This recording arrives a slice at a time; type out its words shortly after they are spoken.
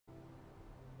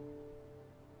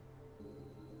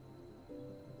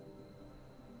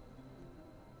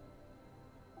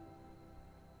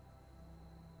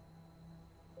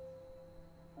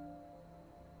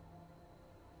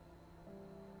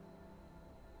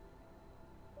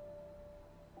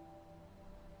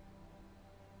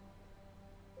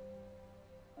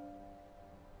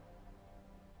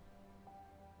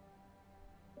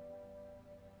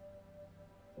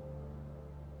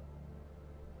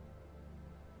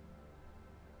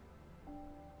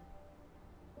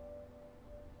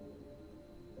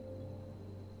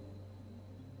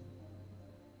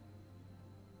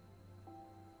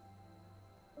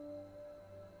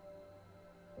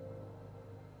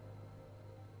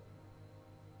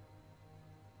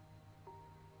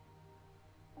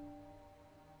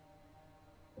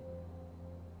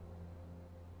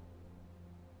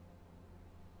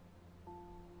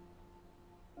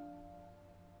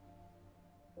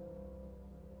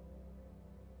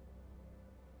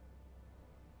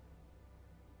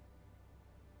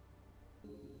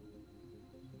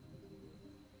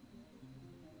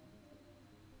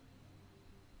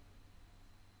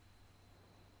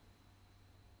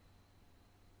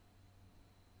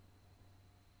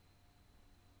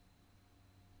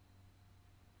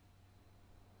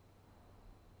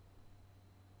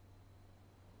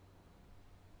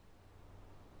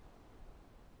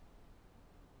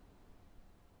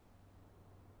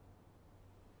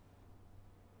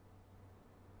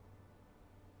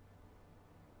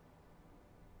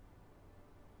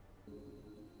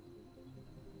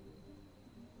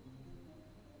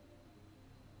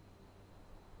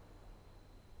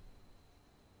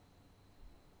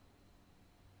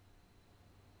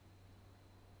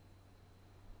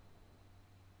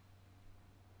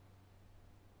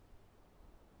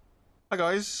Hi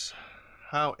guys,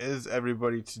 how is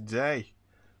everybody today?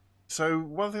 So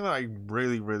one thing that I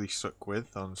really suck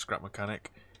with on Scrap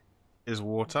Mechanic is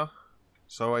water.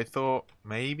 So I thought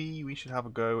maybe we should have a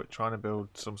go at trying to build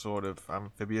some sort of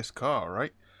amphibious car,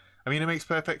 right? I mean, it makes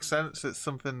perfect sense. It's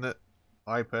something that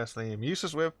I personally am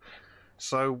useless with.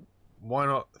 So why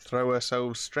not throw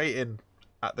ourselves straight in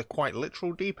at the quite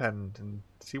literal deep end and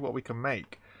see what we can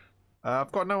make?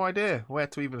 I've got no idea where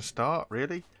to even start,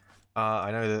 really.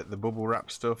 I know that the bubble wrap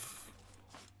stuff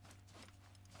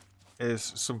is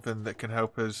something that can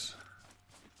help us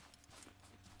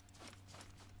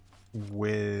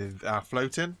with our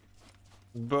floating,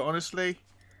 but honestly,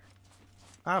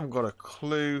 I haven't got a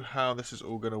clue how this is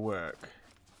all going to work.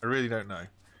 I really don't know.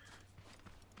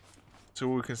 So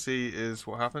all we can see is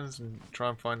what happens and try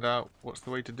and find out what's the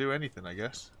way to do anything, I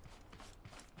guess.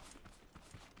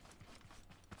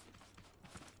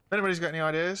 If anybody's got any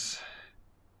ideas,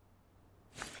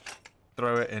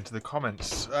 throw it into the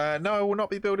comments. No, I will not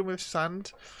be building with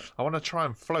sand. I want to try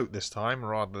and float this time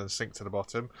rather than sink to the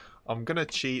bottom. I'm going to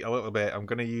cheat a little bit. I'm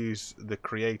going to use the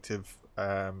creative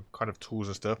kind of tools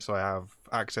and stuff, so I have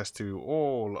access to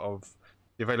all of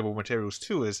the available materials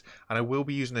to us, and I will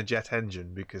be using a jet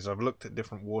engine because I've looked at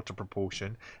different water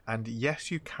propulsion, and yes,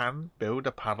 you can build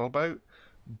a paddle boat,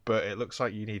 but it looks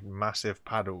like you need massive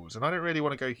paddles, and I don't really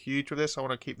want to go huge with this. I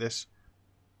want to keep this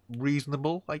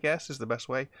reasonable, I guess, is the best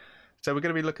way. So we're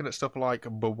going to be looking at stuff like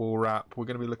bubble wrap. We're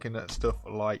going to be looking at stuff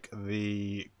like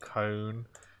the cone.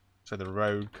 So the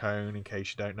road cone, in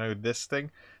case you don't know this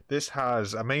thing. This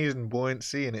has amazing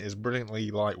buoyancy and it is brilliantly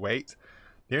lightweight.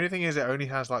 The only thing is it only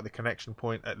has like the connection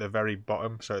point at the very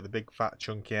bottom, so at the big fat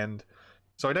chunky end.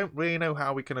 So I don't really know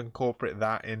how we can incorporate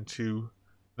that into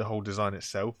the whole design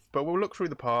itself. But we'll look through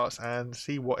the parts and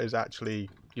see what is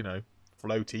actually, you know,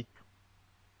 floaty.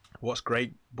 What's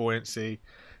great buoyancy,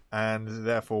 and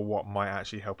therefore what might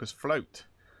actually help us float.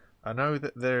 I know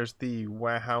that there's the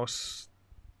warehouse,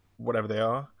 whatever they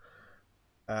are.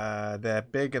 They're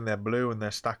big and they're blue and they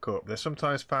stack up. They're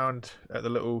sometimes found at the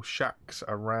little shacks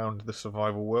around the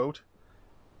survival world.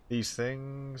 These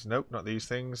things, nope, not these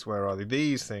things. Where are they?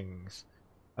 These things.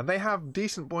 And they have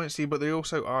decent buoyancy, but they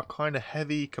also are kind of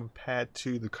heavy compared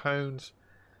to the cones.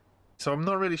 So I'm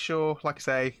not really sure, like I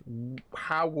say,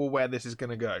 how or where this is going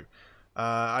to go.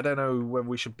 I don't know whether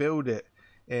we should build it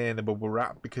in the bubble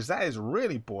wrap because that is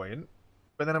really buoyant.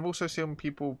 But then I've also seen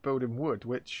people building wood,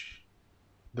 which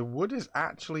the wood is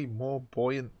actually more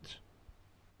buoyant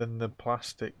than the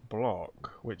plastic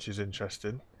block, which is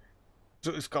interesting.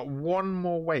 So it's got one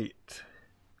more weight.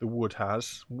 The wood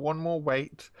has one more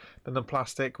weight than the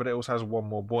plastic, but it also has one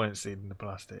more buoyancy than the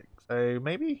plastic. So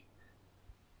maybe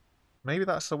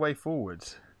that's the way forward.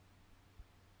 So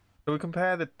we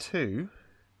compare the two.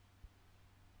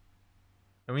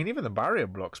 I mean, even the barrier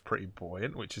block's pretty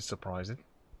buoyant, which is surprising.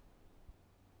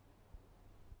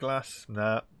 Glass,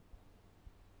 nah.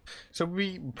 So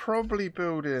we probably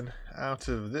build in out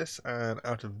of this and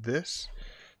out of this.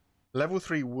 Level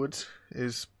 3 wood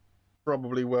is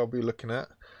probably where we'll be looking at.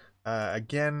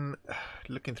 Again,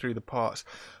 looking through the parts.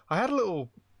 I had a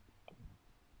little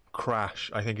crash,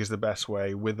 I think is the best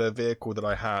way, with a vehicle that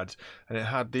I had, and it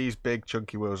had these big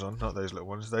chunky wheels on, not those little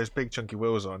ones, those big chunky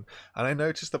wheels on, and I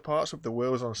noticed the parts with the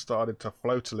wheels on started to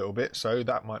float a little bit, so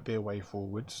that might be a way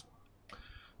forwards.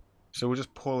 So we'll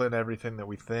just pull in everything that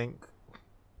we think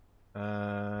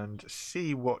and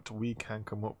see what we can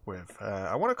come up with.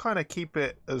 I want to kind of keep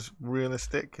it as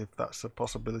realistic, if that's a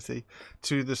possibility,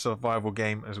 to the survival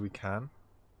game as we can,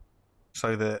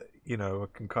 so that, you know, I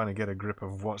can kind of get a grip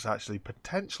of what's actually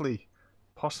potentially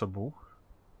possible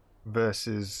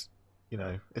versus, you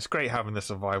know, it's great having the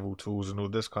survival tools and all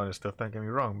this kind of stuff, don't get me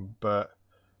wrong, but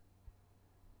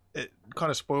it kind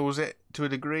of spoils it to a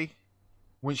degree.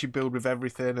 Once you build with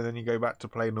everything and then you go back to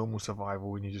play normal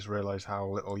survival and you just realise how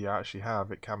little you actually have,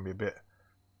 it can be a bit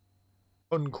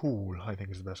uncool, I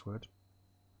think is the best word.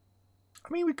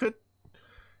 I mean, we could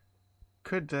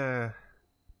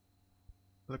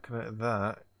looking at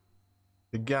that,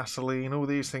 the gasoline, all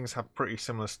these things have pretty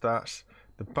similar stats.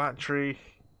 The battery,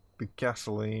 the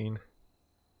gasoline,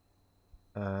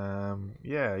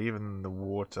 yeah, even the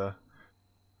water.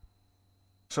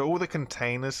 So all the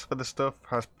containers for the stuff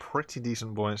has pretty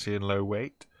decent buoyancy and low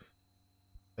weight.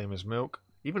 Same as milk.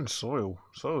 Even soil.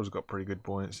 Soil's got pretty good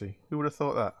buoyancy. Who would have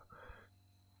thought that?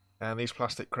 And these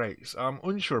plastic crates. I'm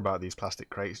unsure about these plastic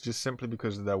crates just simply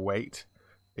because of their weight.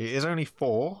 It is only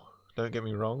 4, don't get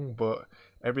me wrong, but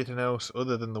everything else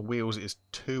other than the wheels is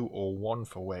 2 or 1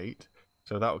 for weight.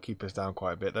 So that will keep us down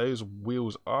quite a bit. Those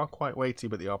wheels are quite weighty,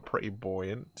 but they are pretty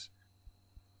buoyant.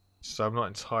 So I'm not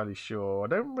entirely sure. I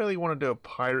don't really want to do a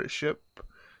pirate ship.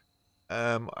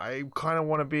 I kind of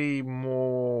want to be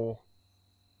more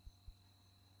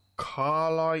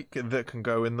car-like that can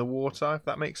go in the water, if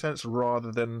that makes sense,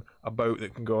 rather than a boat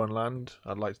that can go on land.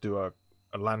 I'd like to do a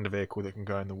land vehicle that can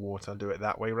go in the water, do it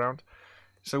that way round.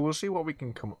 So we'll see what we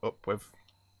can come up with.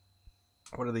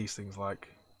 What are these things like?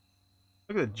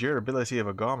 Look at the durability of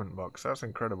a garment box. That's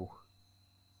incredible.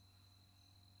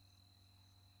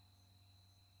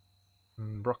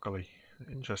 Broccoli.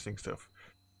 Interesting stuff.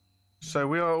 So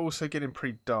we are also getting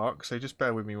pretty dark, so just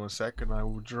bear with me 1 second. I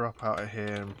will drop out of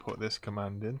here and put this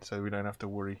command in so we don't have to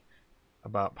worry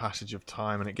about passage of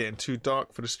time and it getting too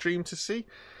dark for the stream to see.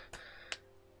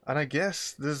 And I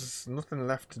guess there's nothing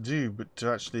left to do but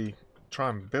to actually try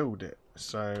and build it.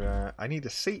 So I need a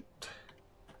seat.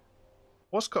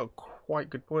 What's got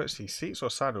quite good buoyancy? Seats or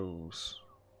saddles?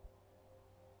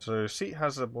 So seat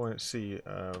has a buoyancy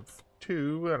of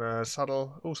 2 and a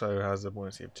saddle also has a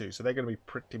buoyancy of 2. So they're going to be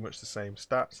pretty much the same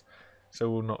stats. So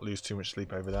we'll not lose too much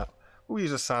sleep over that. We'll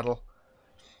use a saddle.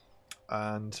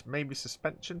 And maybe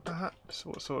suspension perhaps?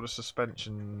 What sort of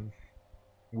suspension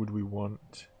would we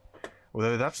want?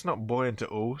 Although that's not buoyant at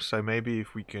all. So maybe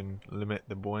if we can limit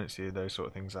the buoyancy of those sort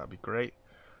of things, that'd be great.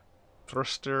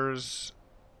 Thrusters.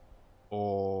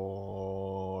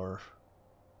 Or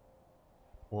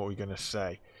what are we going to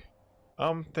say?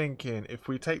 I'm thinking if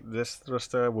we take this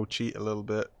thruster, we'll cheat a little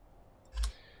bit.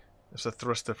 It's a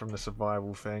thruster from the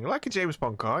survival thing. Like a James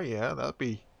Bond car, yeah, that'd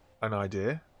be an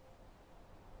idea.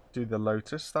 Do the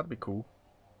Lotus, that'd be cool.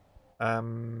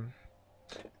 And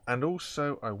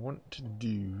also I want to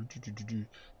do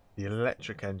the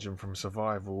electric engine from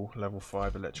survival, level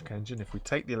 5 electric engine. If we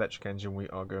take the electric engine, we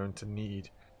are going to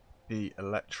need the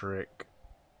electric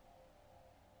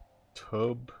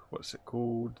tub. What's it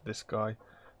called? This guy.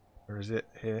 Or is it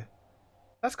here?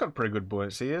 That's got pretty good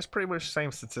buoyancy. It's pretty much the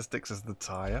same statistics as the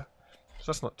tyre. So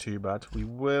that's not too bad. We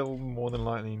will more than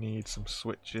likely need some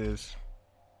switches.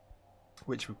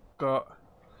 Which we've got.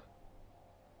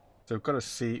 So we've got a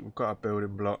seat, we've got our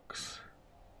building blocks.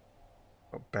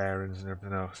 Got bearings and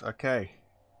everything else. Okay.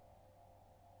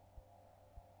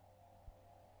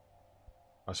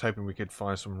 I was hoping we could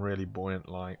find some really buoyant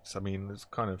lights. I mean, there's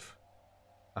kind of...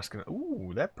 asking,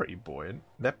 ooh, they're pretty buoyant.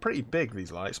 They're pretty big,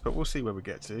 these lights, but we'll see where we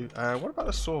get to. What about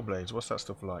the saw blades? What's that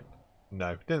stuff like?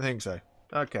 No, didn't think so.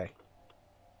 Okay.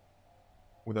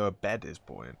 Although a bed is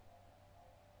buoyant.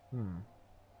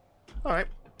 Alright.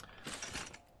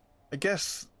 I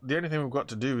guess the only thing we've got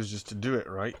to do is just to do it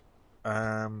right.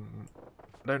 I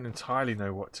don't entirely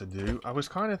know what to do. I was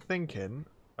kind of thinking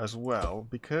as well,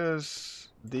 because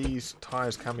these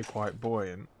tyres can be quite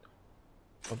buoyant,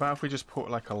 what about if we just put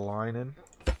like a line in?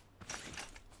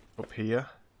 Up here,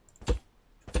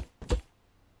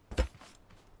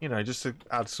 you know, just to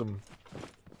add some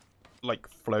like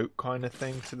float kind of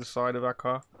thing to the side of our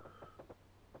car.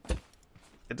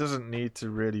 It doesn't need to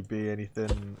really be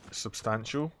anything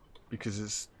substantial because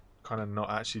it's kind of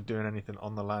not actually doing anything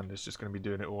on the land. It's just going to be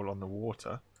doing it all on the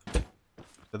water,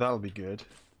 so that'll be good.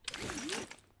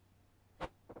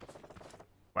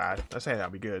 Wow, I say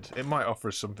that'll be good. It might offer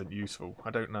us something useful. I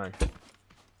don't know.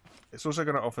 It's also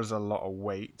going to offer us a lot of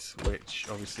weight, which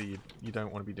obviously you don't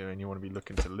want to be doing. You want to be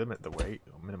looking to limit the weight,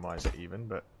 or minimize it even,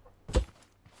 but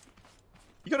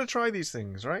you got to try these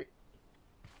things, right?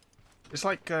 It's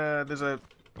like there's a,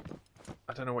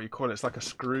 I don't know what you call it, it's like a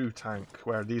screw tank,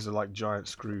 where these are like giant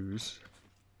screws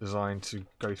designed to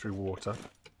go through water.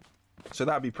 So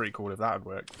that'd be pretty cool if that would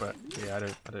work, but yeah,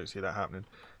 I don't see that happening.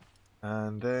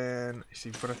 And then, you see,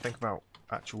 you've got to think about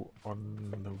actual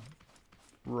on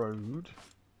the road.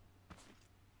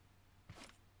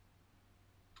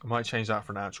 I might change that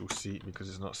for an actual seat because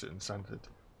it's not sitting centered.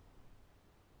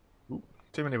 Ooh,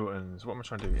 too many buttons. What am I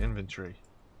trying to do? Inventory.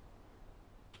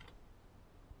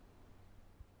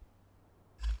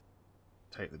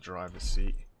 Take the driver's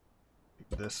seat.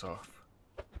 Take this off.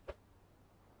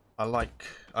 I like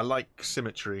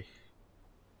symmetry.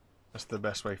 That's the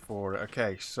best way for it.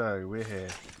 Okay, so we're here.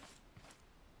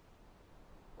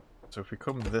 So if we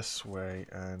come this way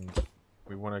and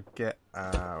we want to get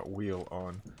our wheel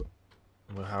on,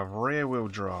 we'll have rear wheel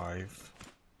drive,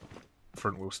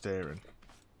 front wheel steering.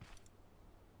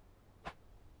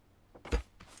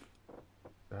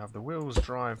 To have the wheels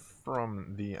drive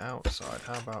from the outside.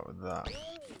 How about that?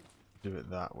 Do it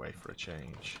that way for a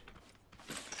change.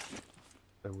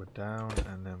 So we're down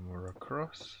and then we're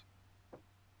across.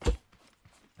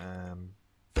 And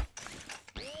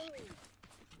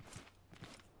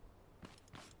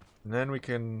then we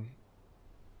can,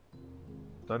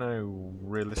 don't know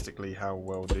realistically how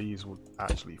well these would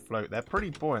actually float. They're pretty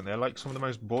buoyant. They're like some of the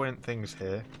most buoyant things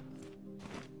here.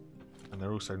 And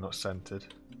they're also not centered.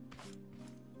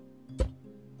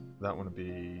 that one to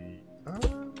be...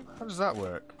 how does that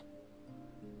work?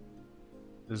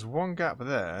 There's one gap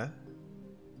there.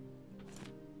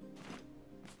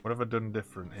 What have I done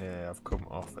different here? I've come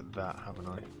off at that, haven't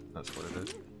I? That's what it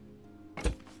is.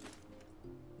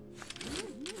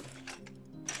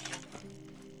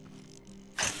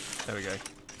 There we go.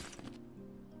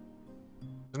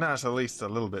 So now it's at least a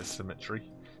little bit of symmetry.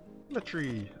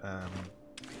 Symmetry,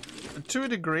 to a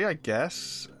degree, I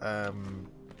guess.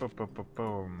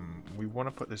 We want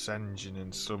to put this engine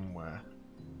in somewhere.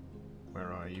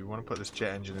 Where are you? You want to put this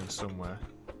jet engine in somewhere.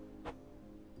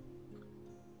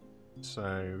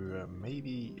 So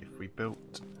maybe if we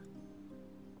build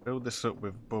this up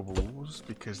with bubbles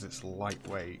because it's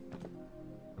lightweight,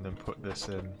 and then put this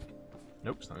in.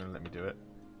 Nope, it's not going to let me do it.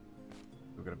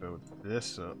 We're going to build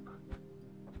this up.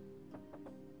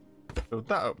 Build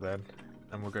that up then,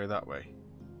 and we'll go that way.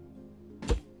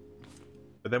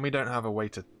 But then we don't have a way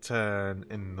to turn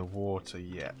in the water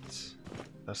yet.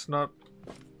 That's not...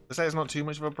 I say it's not too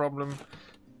much of a problem.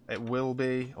 It will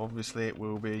be. Obviously it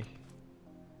will be.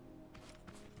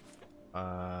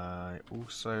 I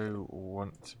also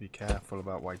want to be careful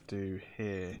about what I do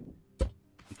here,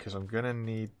 because I'm going to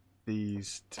need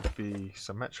these to be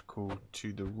symmetrical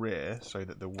to the rear so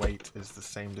that the weight is the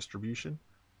same distribution.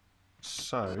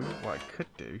 So what I could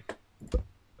do,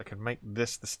 I could make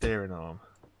this the steering arm.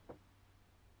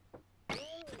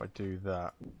 If I do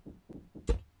that.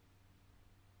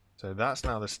 So that's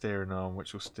now the steering arm,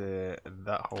 which will steer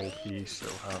that whole piece.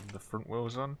 It'll have the front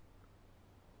wheels on.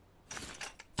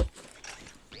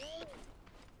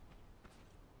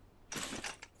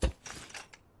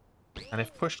 And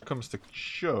if push comes to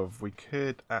shove, we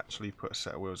could actually put a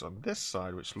set of wheels on this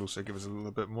side, which will also give us a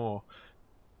little bit more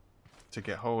to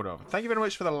get hold of. Thank you very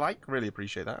much for the like. Really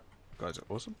appreciate that. You guys are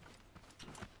awesome.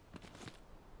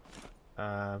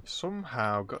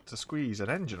 Somehow got to squeeze an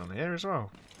engine on here as well.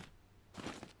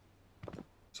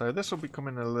 So this will be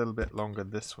coming a little bit longer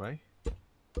this way.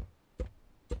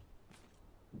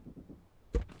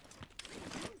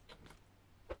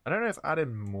 I don't know if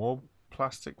adding more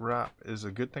plastic wrap is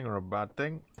a good thing or a bad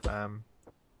thing.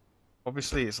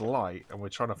 Obviously it's light and we're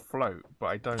trying to float, but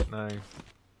I don't know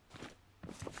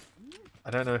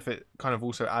if it kind of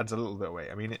also adds a little bit of weight.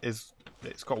 I mean, it's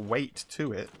got weight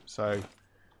to it, so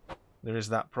there is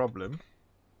that problem.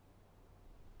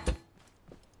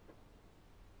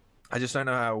 I just don't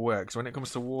know how it works. When it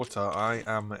comes to water, I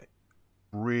am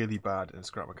really bad in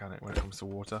scrap mechanic when it comes to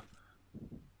water.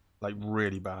 Like,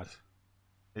 really bad.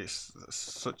 It's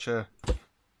such a...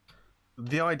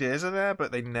 The ideas are there,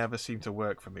 but they never seem to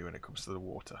work for me when it comes to the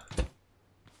water.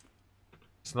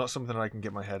 It's not something I can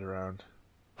get my head around.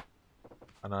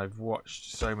 And I've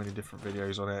watched so many different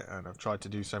videos on it, and I've tried to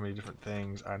do so many different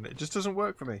things, and it just doesn't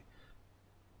work for me.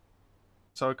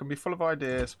 So I can be full of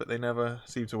ideas, but they never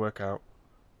seem to work out.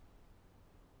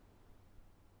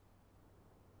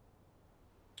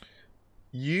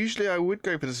 Usually I would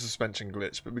go for the suspension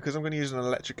glitch, but because I'm going to use an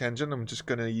electric engine, I'm just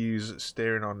going to use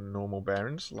steering on normal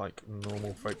bearings, like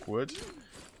normal folk would.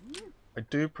 I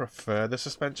do prefer the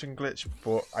suspension glitch,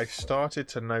 but I started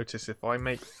to notice if I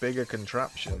make bigger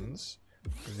contraptions,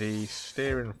 the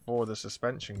steering for the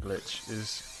suspension glitch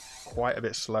is quite a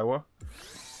bit slower.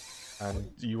 And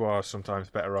you are sometimes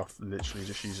better off literally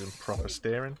just using proper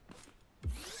steering.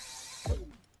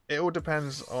 It all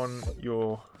depends on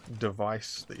your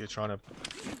device that you're trying to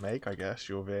make, I guess,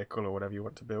 your vehicle or whatever you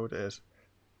want to build it is.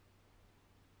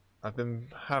 I've been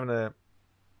having a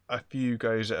few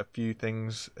goes at a few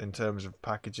things in terms of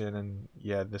packaging, and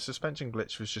yeah, the suspension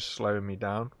glitch was just slowing me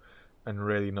down and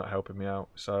really not helping me out,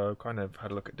 so I kind of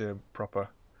had a look at doing proper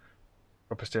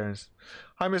steerings.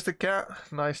 Hi Mr. Cat,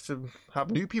 nice to have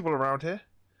new people around here.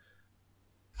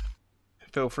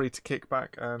 Feel free to kick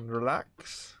back and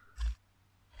relax.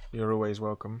 You're always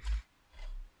welcome.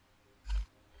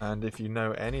 And if you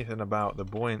know anything about the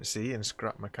buoyancy in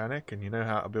scrap mechanic and you know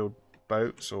how to build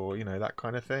boats or, you know, that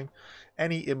kind of thing,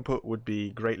 any input would be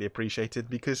greatly appreciated,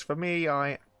 because for me,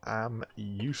 I am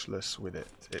useless with it.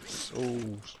 It's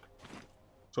all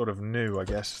sort of new, I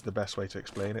guess, is the best way to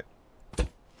explain it.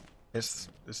 It's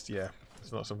yeah,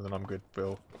 it's not something I'm good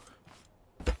for.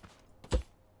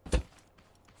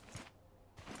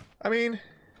 I mean,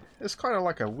 it's kind of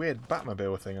like a weird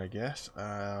Batmobile thing, I guess.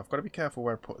 I've got to be careful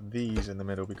where I put these in the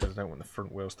middle because I don't want the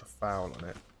front wheels to foul on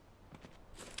it.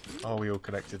 Are we all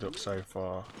connected up so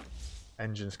far?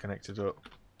 Engine's connected up,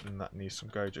 and that needs some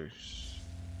go juice.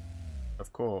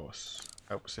 Of course.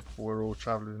 Helps if we're all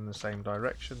travelling in the same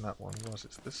direction. That one was,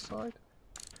 it's this side.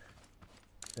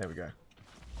 There we go.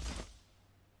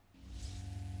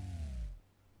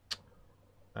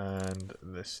 And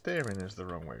the steering is the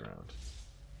wrong way around.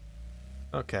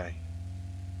 Okay.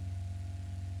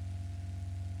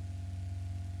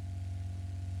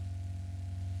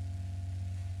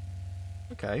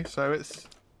 Okay, so it's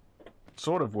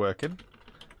sort of working.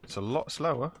 It's a lot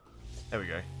slower. There we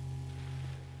go.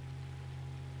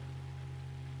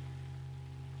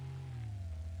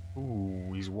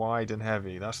 Ooh, he's wide and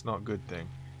heavy. That's not a good thing.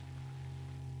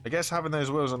 I guess having those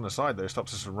wheels on the side, though,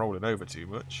 stops us from rolling over too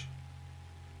much.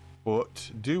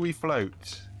 But do we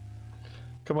float?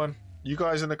 Come on, you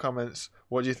guys in the comments,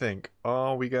 what do you think?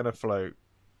 Are we going to float?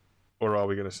 Or are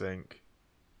we going to sink?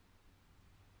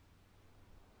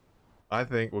 I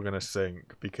think we're going to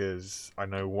sink because I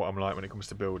know what I'm like when it comes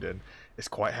to building. It's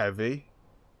quite heavy.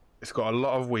 It's got a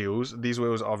lot of wheels. These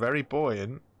wheels are very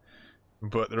buoyant,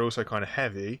 but they're also kind of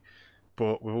heavy.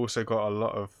 But we've also got a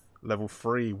lot of level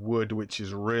 3 wood, which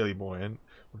is really buoyant.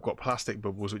 We've got plastic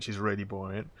bubbles, which is really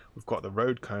buoyant. We've got the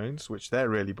road cones, which they're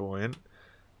really buoyant.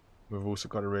 We've also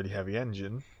got a really heavy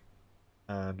engine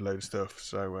and a load of stuff.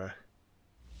 So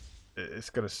it's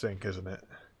going to sink, isn't it?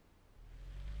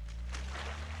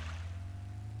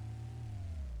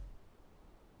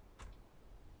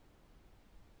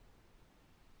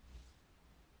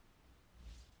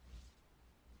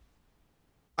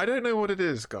 I don't know what it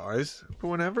is, guys, but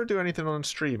whenever I do anything on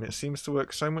stream, it seems to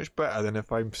work so much better than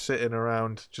if I'm sitting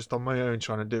around just on my own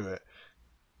trying to do it.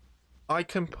 I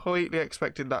completely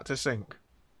expected that to sink.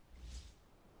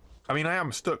 I mean, I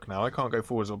am stuck now. I can't go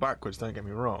forwards or backwards, don't get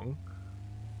me wrong.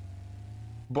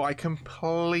 But I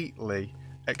completely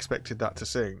expected that to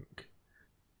sink.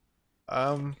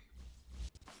 I'm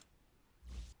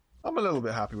a little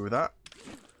bit happy with that.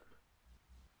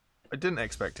 I didn't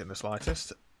expect it in the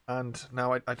slightest. And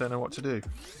now I don't know what to do,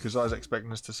 because I was expecting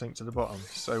us to sink to the bottom.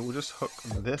 So we'll just hook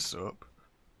this up,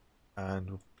 and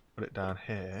we'll put it down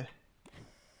here.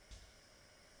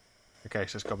 Okay,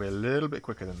 so it's got to be a little bit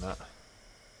quicker than that.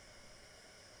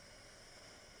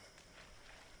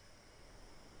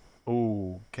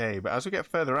 Okay, but as we get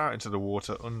further out into the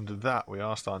water under that, we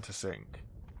are starting to sink.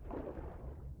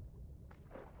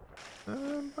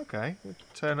 Okay, we'll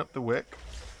turn up the wick.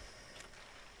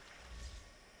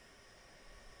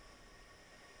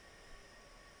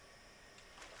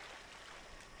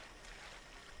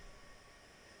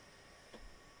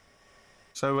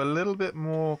 So a little bit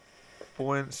more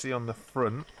buoyancy on the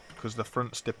front, because the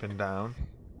front's dipping down.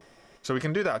 So we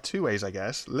can do that 2 ways, I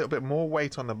guess. A little bit more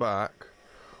weight on the back,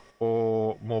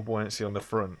 or more buoyancy on the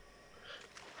front.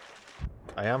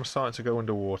 I am starting to go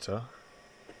underwater.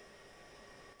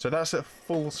 So that's at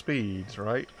full speed,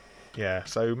 right? Yeah,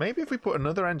 so maybe if we put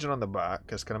another engine on the back,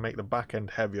 it's going to make the back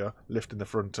end heavier, lifting the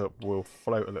front up, we'll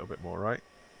float a little bit more, right?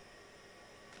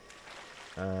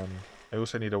 I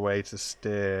also need a way to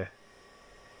steer,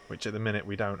 which at the minute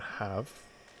we don't have.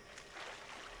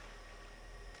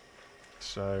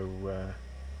 So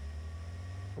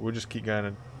we'll just keep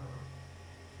going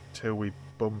until we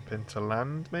bump into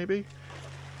land, maybe?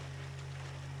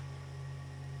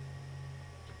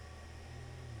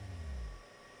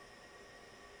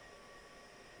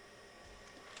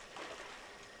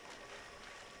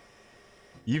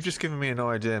 You've just given me an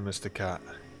idea, Mr. Cat.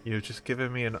 You've just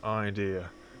given me an idea.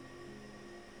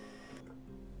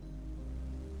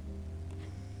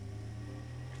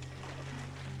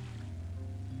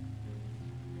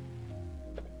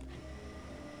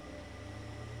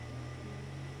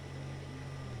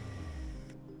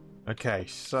 Okay,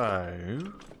 so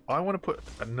I want to put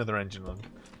another engine on.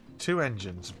 2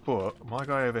 engines, but my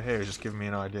guy over here has just given me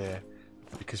an idea.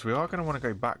 Because we are going to want to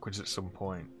go backwards at some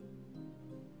point.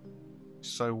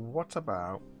 So what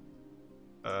about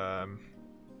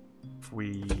if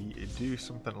we do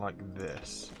something like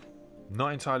this?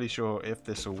 Not entirely sure if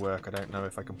this will work. I don't know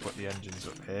if I can put the engines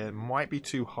up here. It might be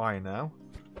too high now.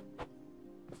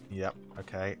 Yep,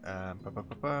 okay. Come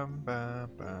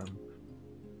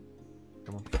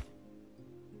on.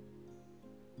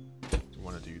 We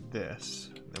want to do this.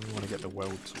 Then we want to get the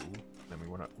weld tool. Then we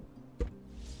want to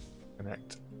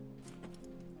connect.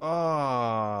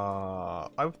 Ah,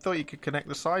 I thought you could connect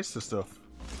the sides to stuff.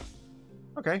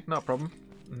 Okay, not a problem.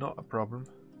 Not a problem.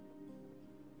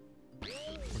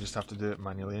 We'll just have to do it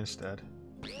manually instead.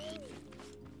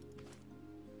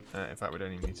 In fact, we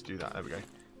don't even need to do that. There we go.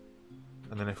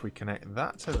 And then if we connect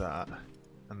that to that,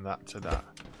 and that to that.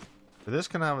 So this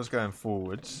can have us going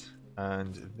forwards,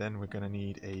 and then we're going to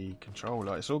need a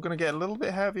controller. It's all going to get a little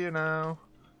bit heavier now.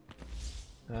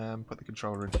 Put the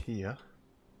controller in here.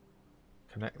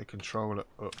 Connect the controller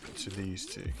up to these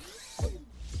two.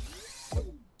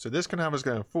 So this can have us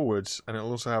going forwards, and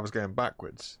it'll also have us going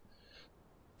backwards.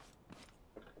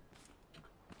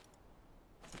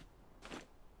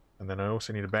 And then I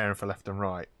also need a bearing for left and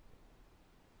right.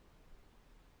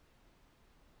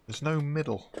 There's no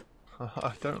middle.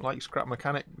 I don't like scrap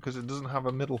mechanic because it doesn't have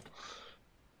a middle.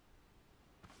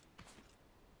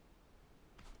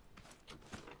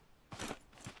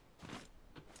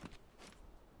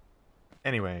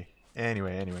 Anyway,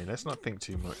 let's not think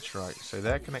too much. Right, so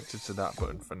they're connected to that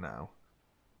button for now.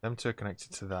 Them two are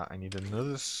connected to that. I need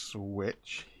another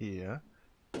switch here.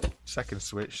 Second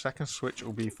switch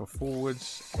will be for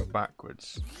forwards and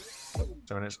backwards.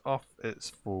 So when it's off, it's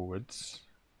forwards.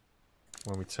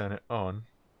 When we turn it on,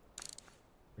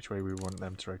 which way we want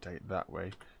them to rotate? That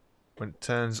way. When it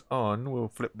turns on, we'll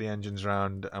flip the engines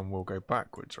round and we'll go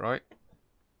backwards, right?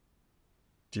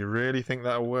 Do you really think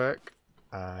that'll work?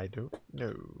 I don't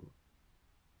know.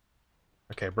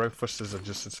 Okay, both thrusters are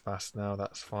just as fast now,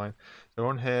 that's fine. So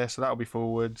on here, so that'll be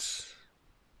forwards.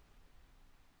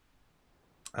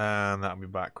 And that'll be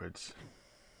backwards.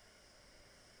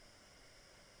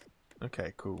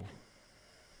 Okay, cool.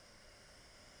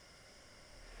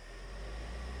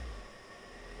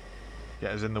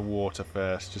 Get us in the water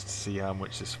first, just to see how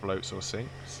much this floats or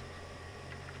sinks.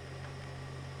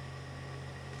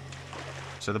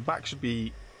 So the back should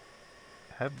be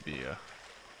heavier.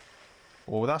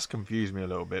 Well, that's confused me a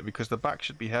little bit, because the back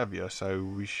should be heavier, so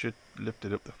we should lift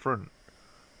it up the front.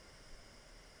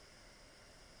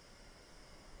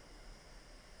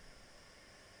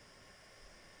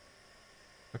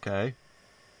 Okay.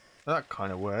 That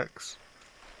kind of works.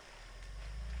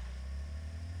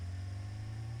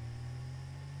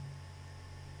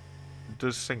 It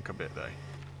does sink a bit, though.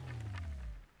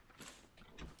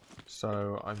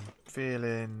 So, I'm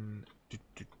feeling...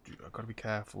 I've got to be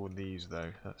careful with these,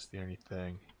 though. That's the only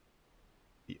thing.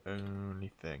 The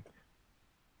only thing.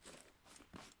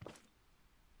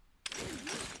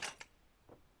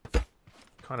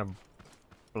 Kind of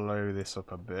blow this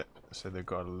up a bit so they've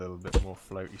got a little bit more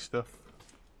floaty stuff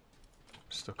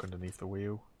stuck underneath the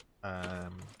wheel.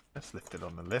 Let's lift it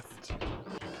on the lift.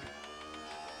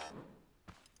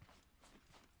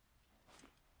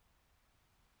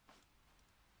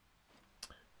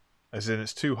 As in,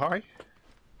 it's too high?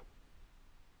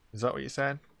 Is that what you're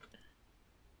saying?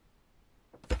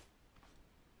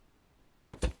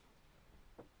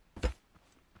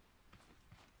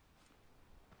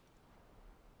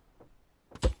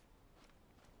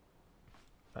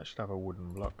 That should have a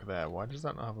wooden block there. Why does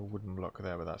that not have a wooden block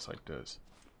there, but that side does?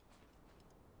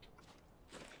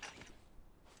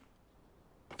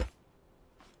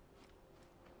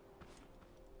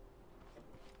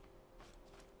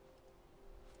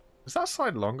 Is that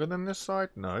side longer than this side?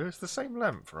 No, it's the same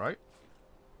length, right?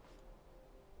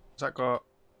 Has that got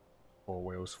 4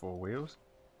 wheels, 4 wheels?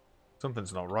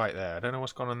 Something's not right there. I don't know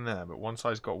what's gone on there, but one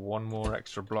side's got one more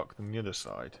extra block than the other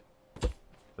side.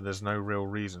 But there's no real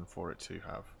reason for it to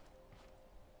have.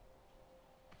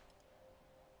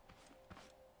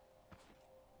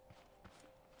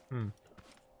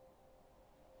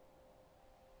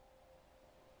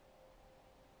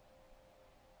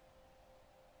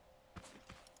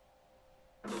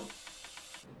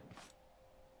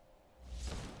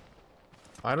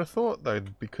 I'd have thought, though,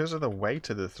 because of the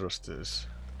weight of the thrusters,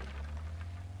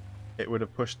 it would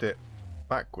have pushed it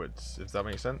backwards, if that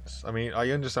makes sense. I mean,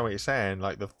 I understand what you're saying,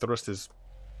 like the thrusters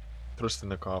thrusting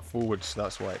the car forwards, so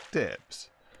that's why it dips.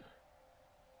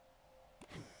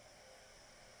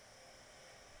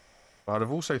 But I'd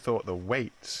have also thought the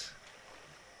weight...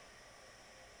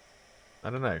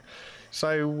 I don't know.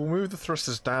 So we'll move the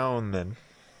thrusters down then.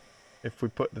 If we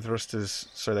put the thrusters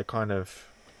so they're kind of...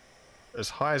 as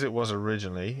high as it was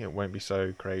originally, it won't be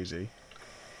so crazy.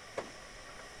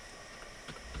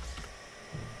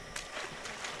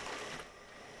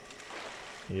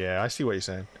 Yeah, I see what you're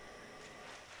saying.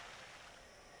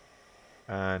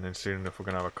 And then soon enough we're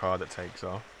going to have a car that takes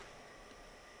off.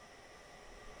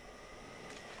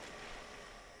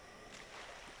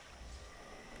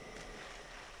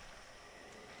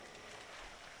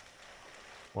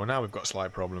 Well, now we've got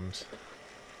slight problems.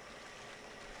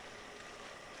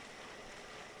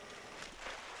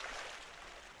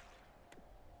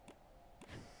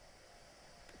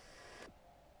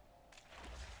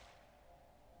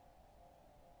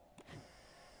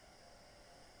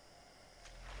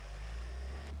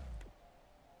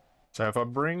 So if I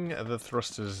bring the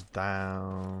thrusters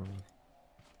down...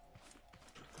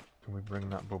 Can we bring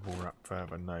that bubble wrap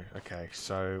further? No. Okay,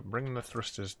 so bring the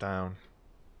thrusters down.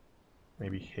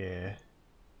 Maybe here.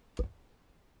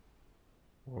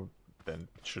 Well, then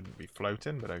it shouldn't be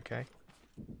floating, but okay.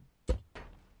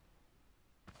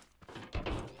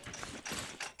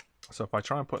 So if I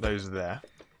try and put those there...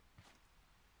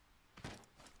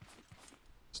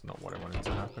 It's not what I wanted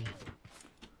to happen.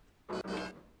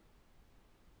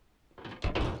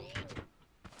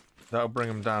 That'll bring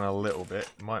them down a little bit.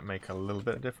 Might make a little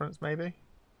bit of difference, maybe.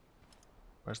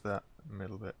 Where's that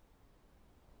middle bit?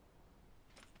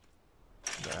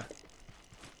 There.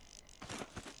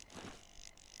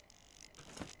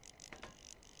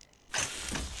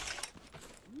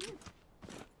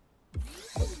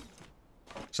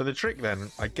 So the trick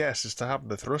then, I guess, is to have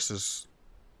the thrusters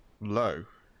low.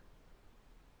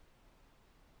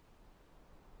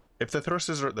 If the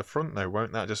thrusters are at the front though,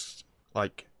 won't that just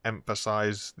like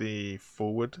emphasize the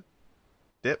forward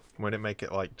dip? Won't it make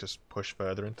it like just push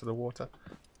further into the water?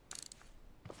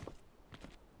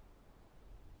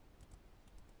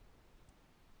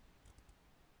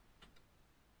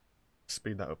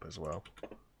 Speed that up as well.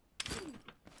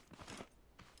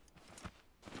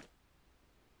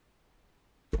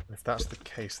 If that's the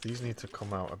case, these need to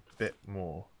come out a bit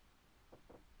more.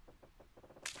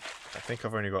 I think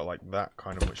I've only got like that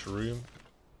kind of much room.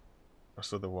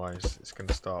 Because otherwise it's going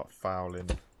to start fouling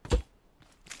the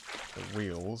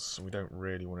wheels. We don't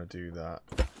really want to do that.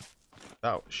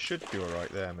 That should be alright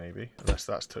there maybe. Unless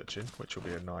that's touching, which will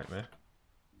be a nightmare.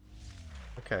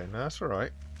 Okay, no, that's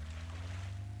alright.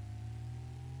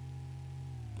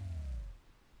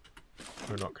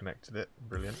 We're not connected it.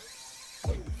 Brilliant.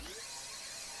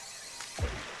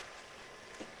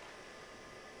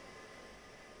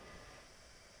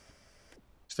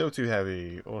 Still too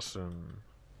heavy. Awesome.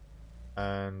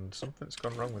 And something's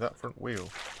gone wrong with that front wheel.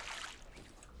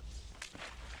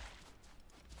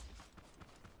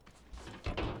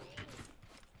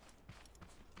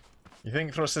 You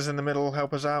think thrusters in the middle will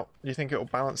help us out? Do you think it'll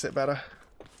balance it better?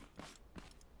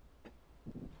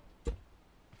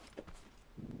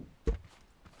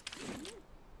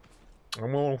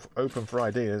 I'm all open for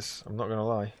ideas, I'm not gonna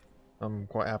lie. I'm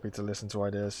quite happy to listen to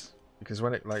ideas. Because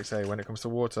when it, like I say, when it comes to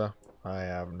water, I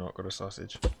have not got a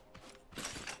sausage.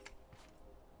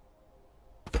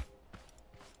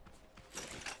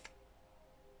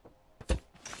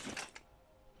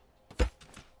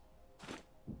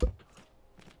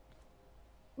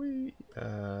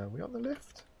 We on the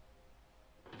lift?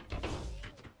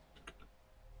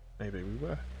 Maybe we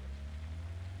were.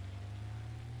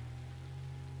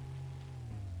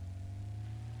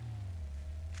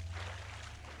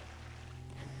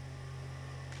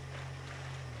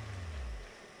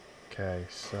 Okay,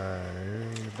 so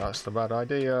that's the bad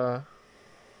idea.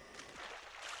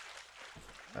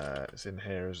 It's in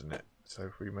here, isn't it? So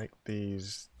if we make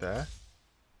these there,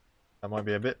 that might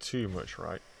be a bit too much,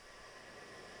 right?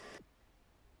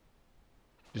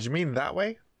 Did you mean that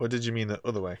way, or did you mean the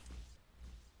other way?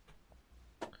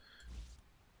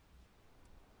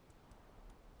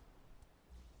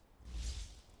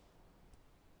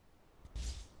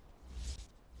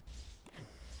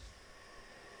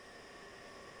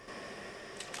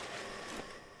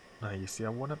 No, you see, I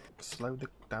want to slow the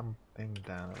damn thing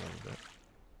down a little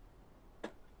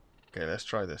bit. Okay, let's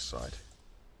try this side.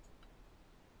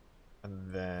 And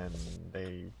then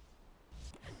they...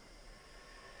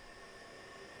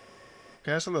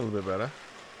 Okay, that's a little bit better.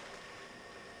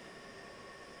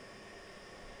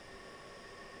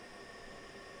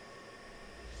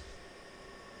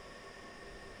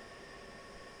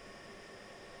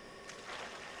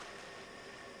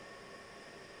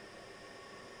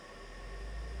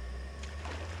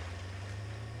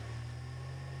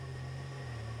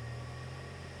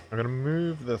 I'm going to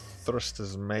move the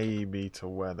thrusters maybe to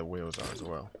where the wheels are as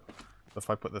well. If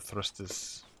I put the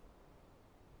thrusters...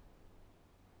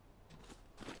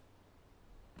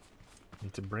 I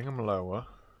need to bring them lower,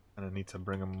 and I need to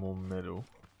bring them more middle.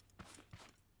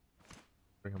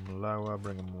 Bring them lower,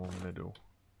 bring them more middle.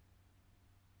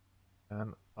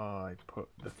 And I put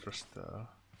the thruster...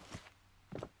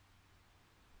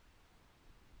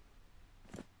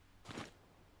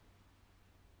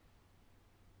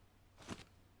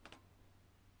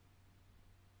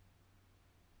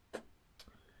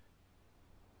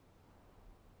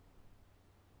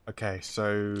 Okay,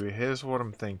 so here's what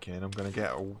I'm thinking. I'm going to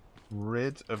get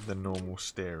rid of the normal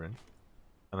steering.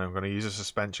 And I'm going to use a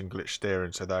suspension glitch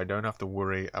steering so that I don't have to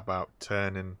worry about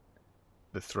turning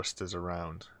the thrusters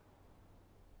around.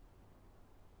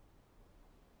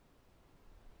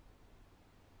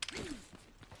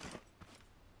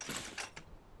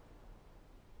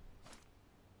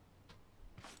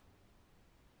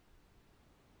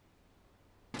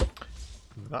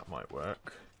 That might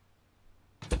work.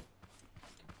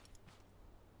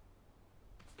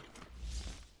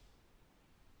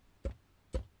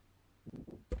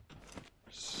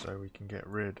 So we can get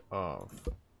rid of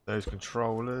those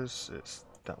controllers. It's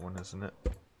that one, isn't it?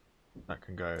 That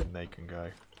can go and they can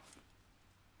go.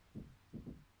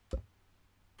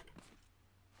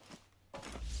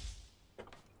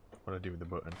 What do I do with the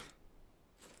button?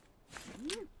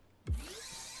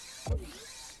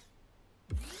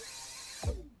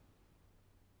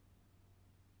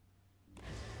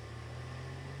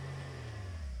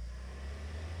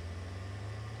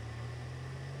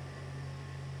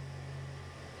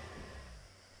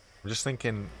 I'm just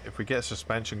thinking, if we get a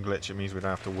suspension glitch, it means we don't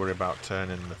have to worry about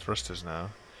turning the thrusters now.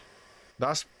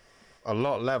 That's a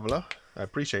lot leveler. I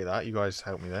appreciate that. You guys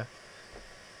helped me there.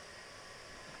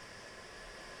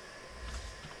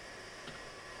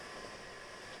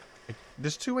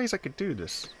 There's two ways I could do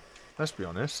this. Let's be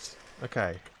honest.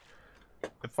 Okay.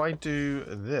 If I do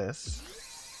this,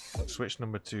 switch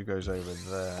number 2 goes over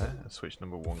there, and switch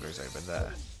number 1 goes over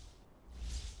there.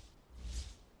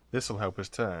 This will help us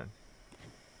turn.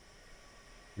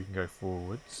 We can go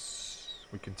forwards.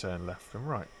 We can turn left and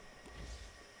right.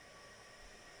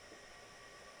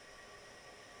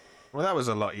 Well, that was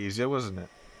a lot easier, wasn't it?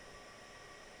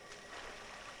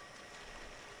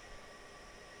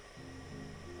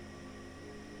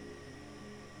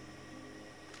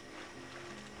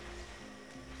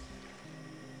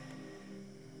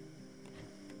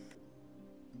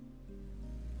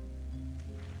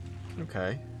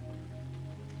 Okay.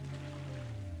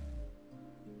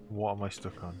 What am I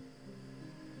stuck on?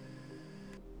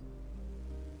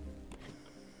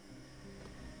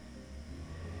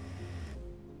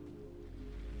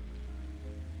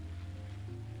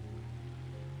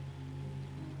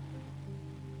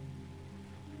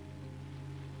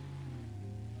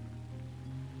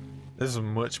 This is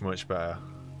much, much better.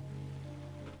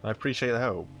 I appreciate the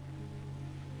help.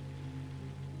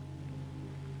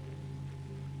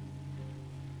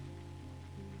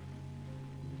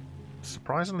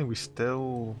 Surprisingly, we're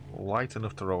still light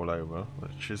enough to roll over,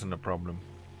 which isn't a problem,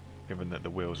 given that the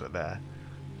wheels are there.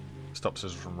 Stops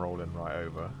us from rolling right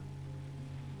over.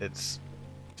 It's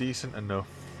decent enough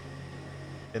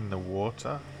in the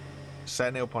water.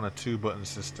 Setting it up on a 2-button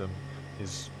system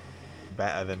is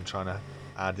better than trying to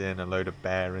add in a load of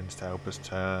bearings to help us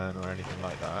turn or anything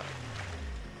like that.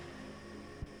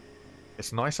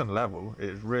 It's nice and level.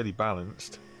 It's really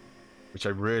balanced, which I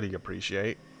really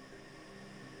appreciate.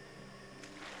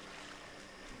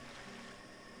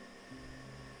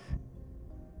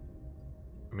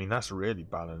 I mean, that's really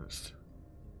balanced.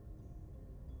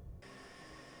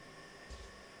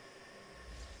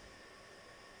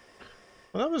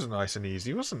 Well, that was nice and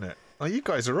easy, wasn't it? Oh, you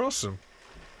guys are awesome.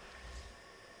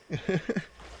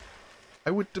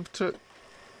 I would have took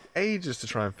ages to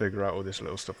try and figure out all this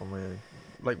little stuff on my own.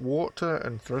 Like, water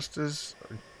and thrusters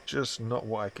are just not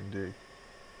what I can do.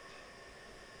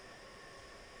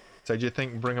 So do you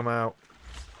think bring them out?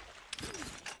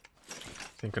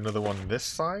 Think another one this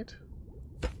side?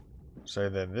 So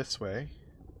they're this way.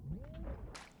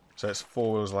 So it's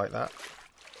 4 wheels like that.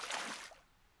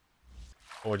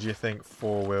 Or do you think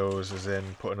 4 wheels as in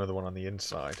put another one on the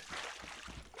inside?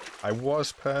 I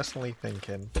was personally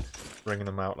thinking bringing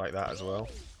them out like that as well.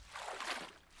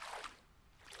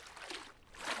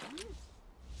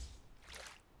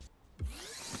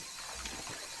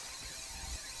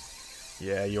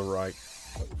 Yeah, you're right.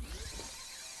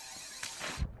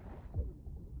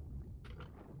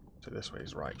 So this way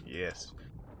is right, yes.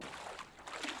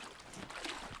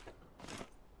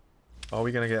 Are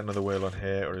we going to get another wheel on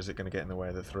here, or is it going to get in the way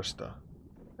of the thruster?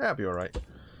 That'll be alright.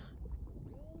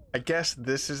 I guess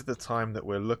this is the time that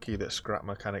we're lucky that Scrap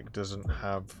Mechanic doesn't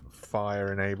have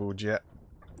fire enabled yet.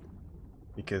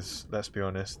 Because, let's be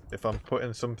honest, if I'm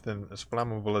putting something as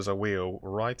flammable as a wheel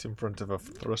right in front of a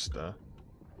thruster,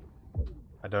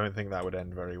 I don't think that would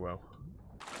end very well.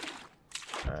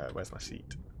 Where's my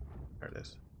seat? There it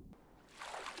is.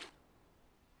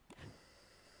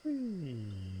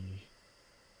 Whee.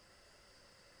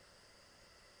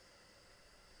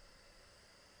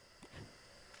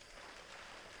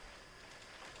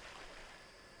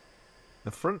 The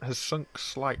front has sunk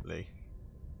slightly.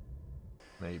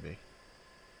 Maybe.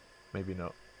 Maybe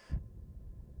not.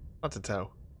 Hard to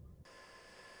tell.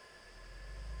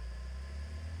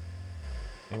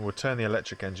 And we'll turn the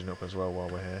electric engine up as well while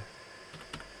we're here.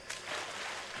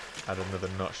 Add another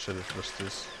notch to the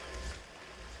thrusters.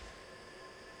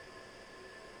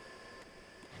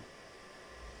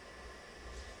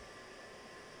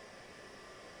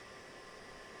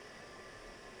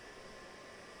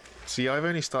 See, I've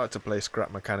only started to play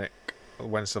Scrap Mechanic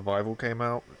when Survival came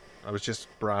out. I was just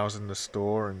browsing the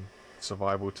store and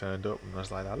Survival turned up and I was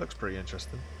like, that looks pretty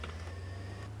interesting.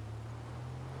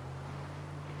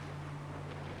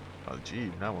 Oh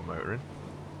gee, now we're motoring.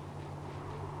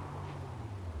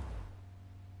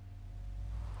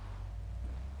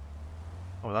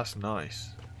 Oh, that's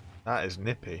nice. That is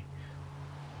nippy.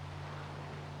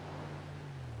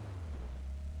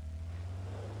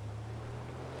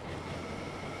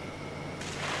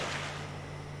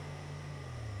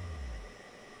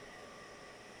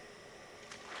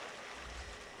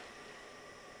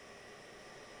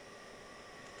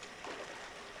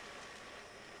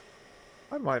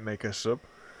 I might make a sub.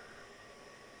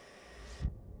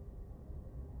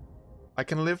 I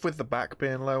can live with the back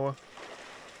being lower.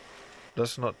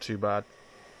 That's not too bad.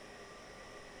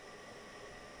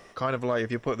 Kind of like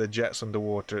if you put the jets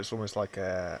underwater, it's almost like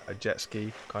a jet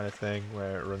ski kind of thing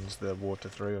where it runs the water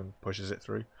through and pushes it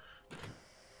through.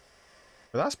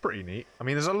 But that's pretty neat. I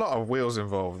mean, there's a lot of wheels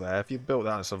involved there. If you built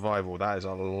that in survival, that is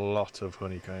a lot of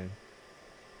honeycomb.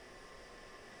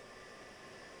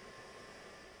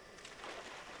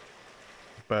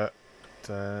 But,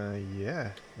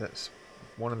 yeah, that's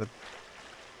one of the...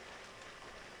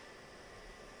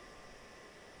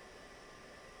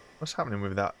 What's happening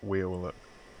with that wheel, look?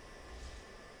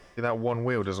 See, that one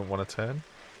wheel doesn't want to turn.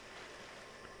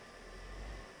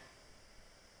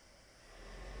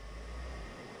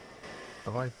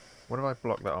 What have I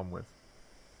blocked that on with?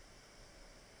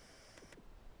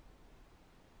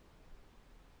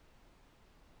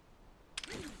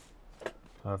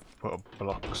 I've put a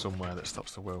block somewhere that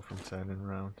stops the wheel from turning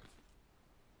around.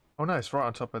 Oh no, it's right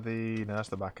on top of the... No, that's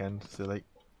the back end. Silly.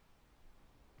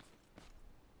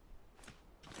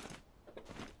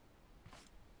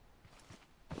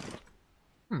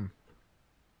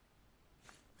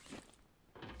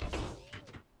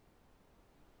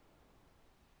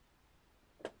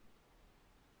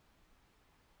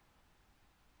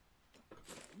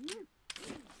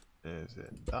 Is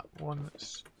it that one?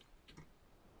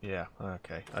 Yeah,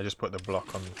 okay. I just put the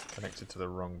block on connected to the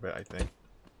wrong bit, I think.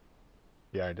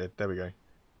 Yeah, I did. There we go.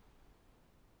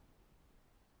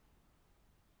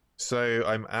 So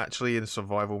I'm actually in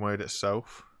survival mode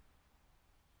itself.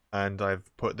 And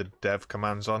I've put the dev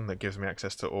commands on that gives me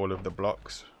access to all of the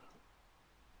blocks.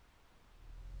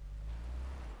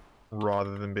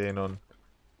 Rather than being on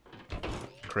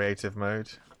creative mode.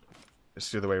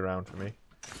 It's the other way around for me.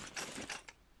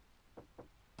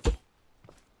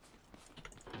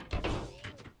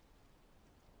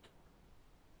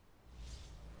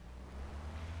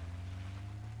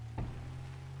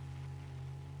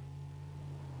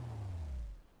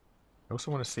 I also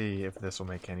want to see if this will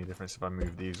make any difference if I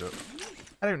move these up.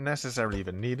 I don't necessarily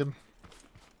even need them.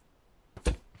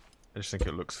 I just think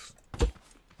it looks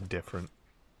different.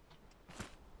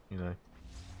 You know.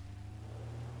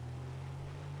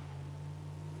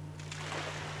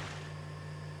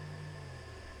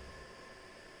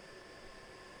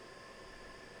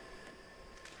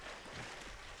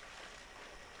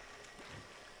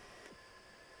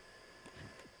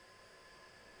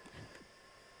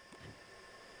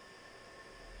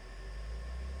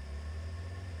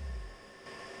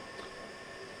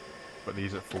 Put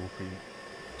these at full speed.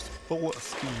 Full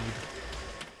speed.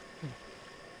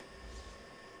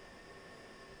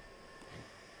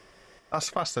 That's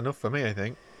fast enough for me, I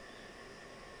think.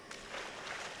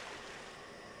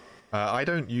 I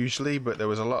don't usually, but there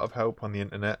was a lot of help on the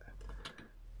internet.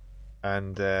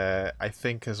 And I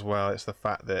think as well, it's the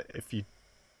fact that if you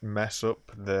mess up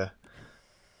the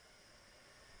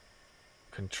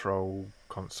control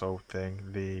console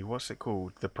thing, what's it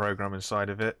called? The program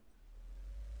inside of it.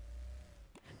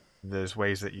 There's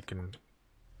ways that you can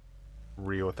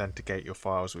re-authenticate your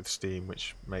files with Steam,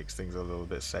 which makes things a little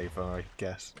bit safer, I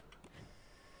guess.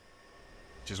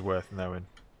 Which is worth knowing.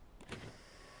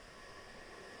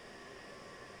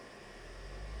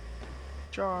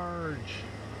 Charge!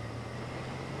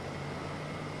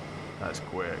 That's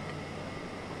quick.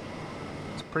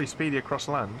 It's pretty speedy across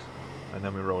land, and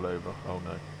then we roll over. Oh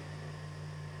no.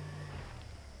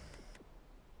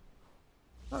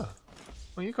 Oh.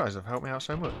 Well, you guys have helped me out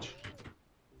so much.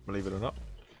 Believe it or not.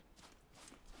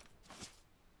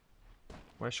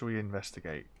 Where shall we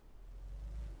investigate?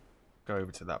 Go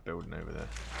over to that building over there.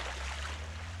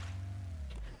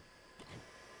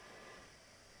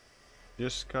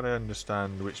 Just gotta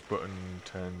understand which button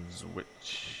turns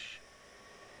which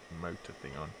motor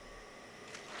thing on.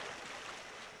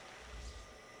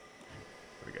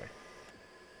 There we go.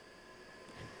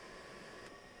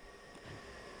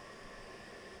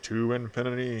 To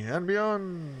infinity and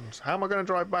beyond! How am I going to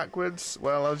drive backwards?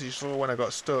 Well, as you saw when I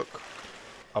got stuck,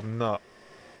 I'm not.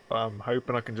 I'm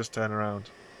hoping I can just turn around.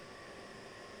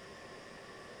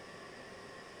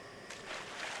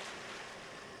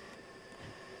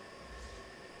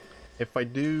 If I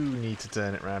do need to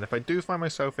turn it around, if I do find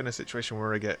myself in a situation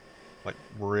where I get like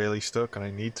really stuck and I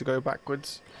need to go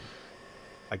backwards,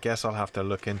 I guess I'll have to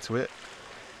look into it.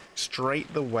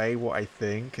 Straight the way, what I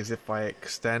think is if I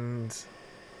extend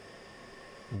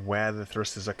where the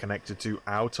thrusters are connected to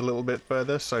out a little bit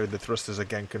further, so the thrusters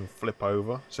again can flip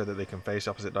over so that they can face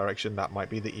the opposite direction, that might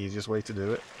be the easiest way to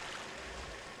do it.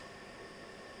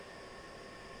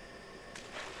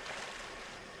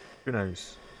 Who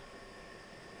knows?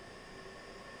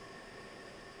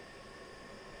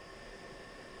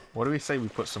 What do we say we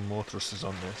put some more thrusters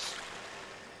on this?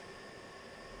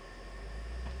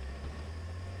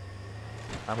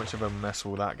 How much of a mess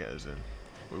will that get us in?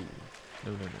 Ooh.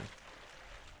 No, no, no.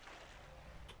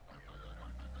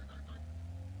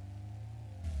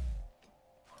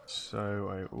 So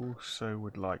I also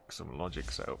would like some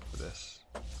logic set up for this.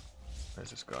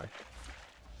 Where's this guy?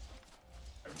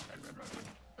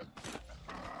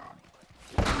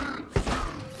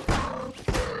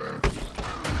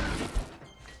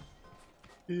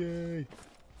 Yay!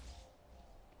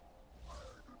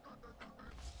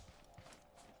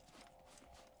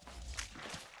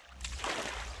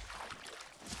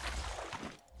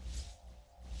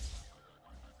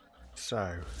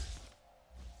 So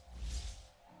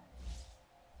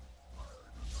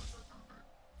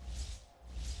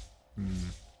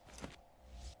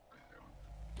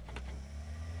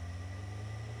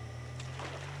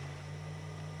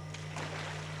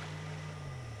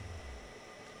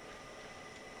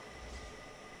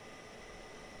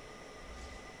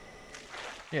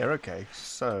yeah, okay.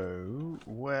 So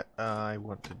what I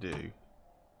want to do,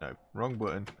 no, wrong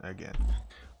button again.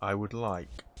 I would like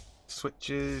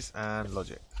switches and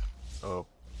logic, or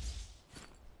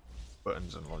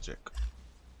buttons and logic.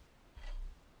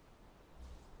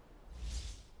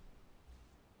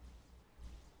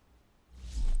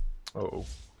 Oh,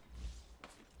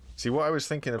 see, what I was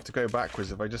thinking of to go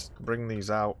backwards, if I just bring these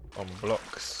out on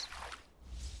blocks,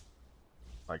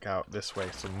 like out this way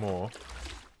some more,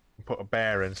 and put a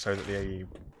bearing so that the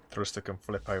thruster can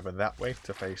flip over that way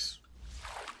to face,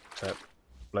 so it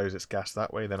blows its gas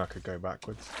that way, then I could go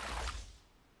backwards.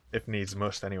 If needs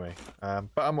must, anyway.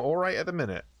 But I'm alright at the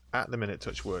minute. At the minute,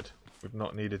 touch wood. We've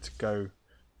not needed to go...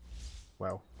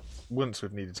 Well, once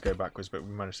we've needed to go backwards, but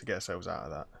we managed to get ourselves out of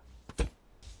that.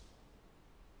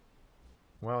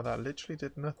 Well, that literally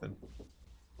did nothing.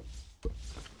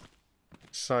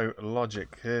 So,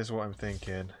 logic. Here's what I'm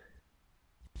thinking.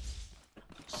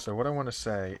 So what I want to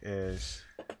say is...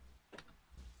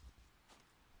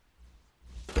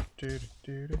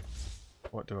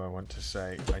 What do I want to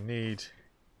say? I need...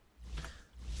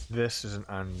 This is an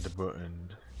AND button,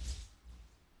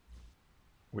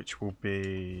 which will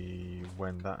be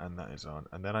when that and that is on,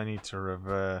 and then I need to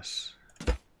reverse.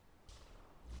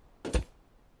 Is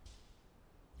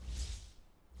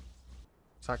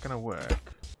that gonna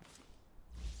work?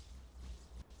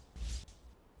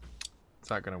 Is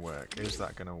that gonna work? Is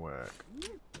that gonna work?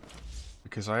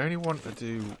 Because I only want to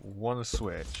do one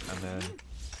switch, and then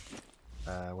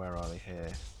where are they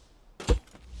here?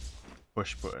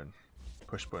 Push button.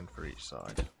 Push button for each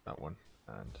side. That one.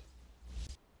 And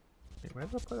wait, where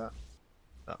did I put that?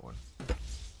 That one.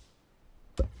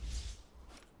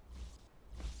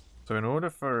 So in order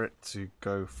for it to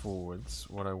go forwards,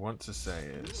 what I want to say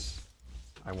is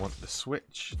I want the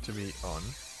switch to be on,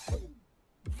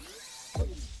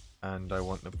 and I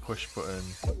want the push button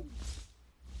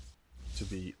to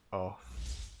be off,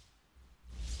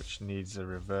 which needs a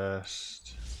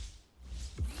reversed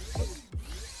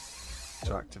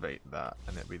to activate that,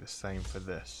 and it'll be the same for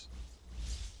this.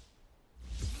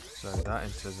 So that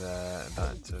into there,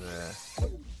 that into there,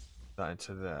 that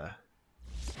into there.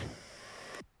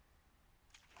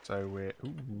 So we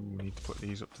need to put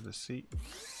these up to the seat.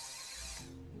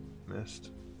 Missed.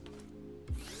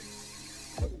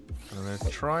 And I'm going to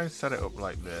try and set it up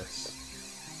like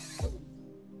this,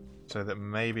 so that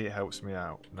maybe it helps me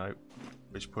out. Nope.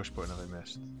 Which push button have I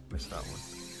missed? Missed that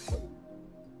one.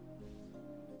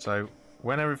 So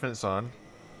when everything's on,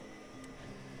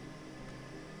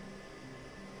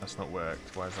 that's not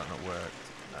worked. Why has that not worked?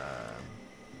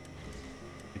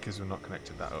 Because we've not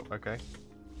connected that up. Okay.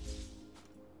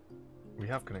 We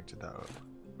have connected that up.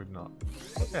 We've not.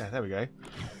 Yeah, there we go.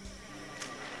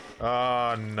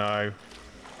 Oh no.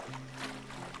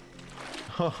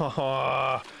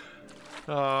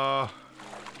 Oh.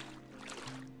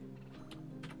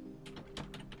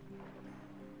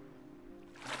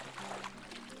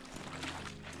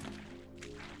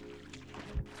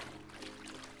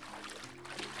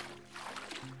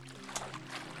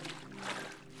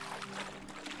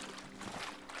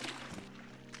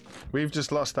 We've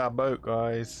just lost our boat,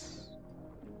 guys.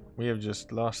 We have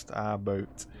just lost our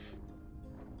boat.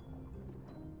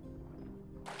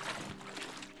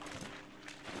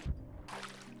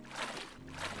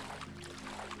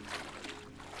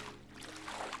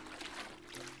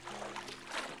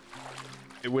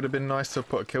 It would have been nice to have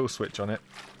put a kill switch on it.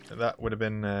 That would have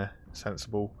been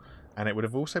sensible. And it would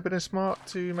have also been smart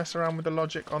to mess around with the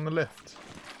logic on the lift.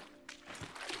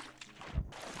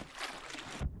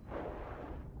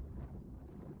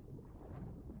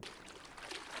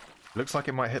 Looks like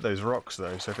it might hit those rocks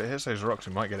though, so if it hits those rocks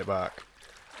we might get it back.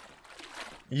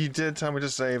 You did tell me to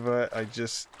save it. I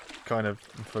just kind of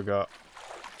forgot.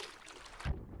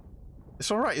 It's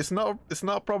alright. It's not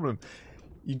a problem.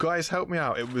 You guys helped me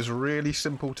out. It was really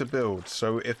simple to build.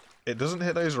 So if it doesn't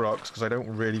hit those rocks, because I don't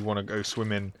really want to go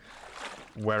swimming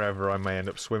wherever I may end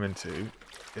up swimming to,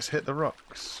 it's hit the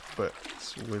rocks. But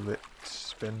will it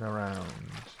spin around?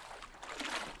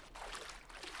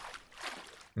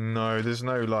 No, there's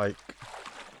no, like,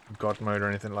 God mode or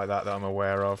anything like that that I'm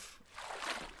aware of.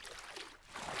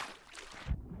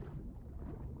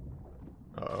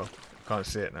 Uh-oh. Can't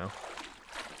see it now.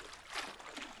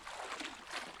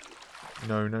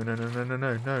 No, no, no, no, no, no,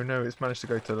 no, no, no. It's managed to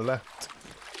go to the left.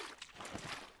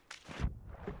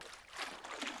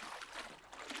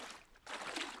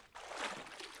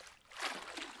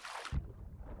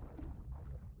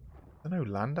 Is there no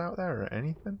land out there or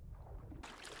anything?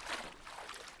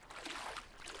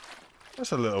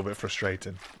 That's a little bit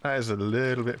frustrating. That is a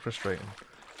little bit frustrating.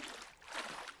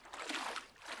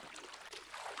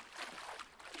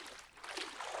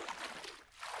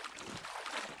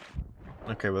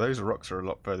 Okay, well those rocks are a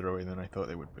lot further away than I thought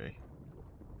they would be.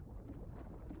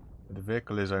 The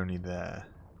vehicle is only there.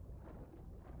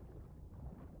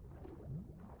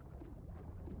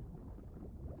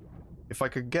 If I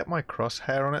could get my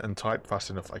crosshair on it and type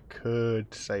fast enough, I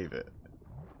could save it.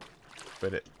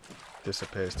 But it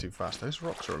disappears too fast. Those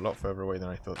rocks are a lot further away than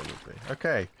I thought they would be.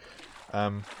 Okay.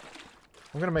 I'm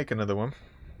going to make another one.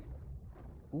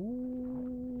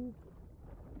 Ooh.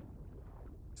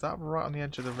 Is that right on the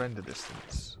edge of the render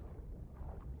distance?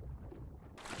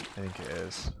 I think it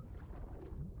is.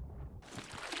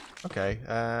 Okay.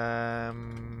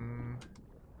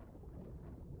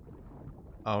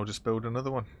 I'll just build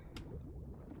another one.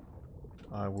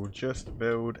 I will just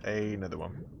build another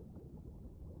one.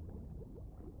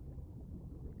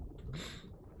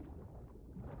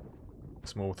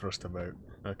 Small thruster boat.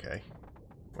 Okay.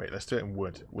 Wait, let's do it in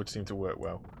wood. Wood seemed to work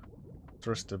well.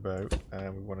 Thruster boat,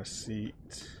 and we want a seat.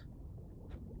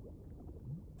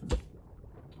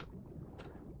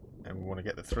 And we want to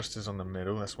get the thrusters on the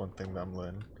middle. That's one thing that I'm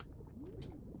learning.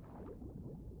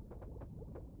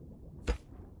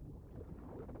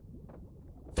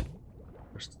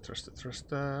 Thruster, thruster,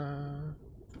 thruster.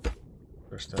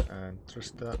 Thruster and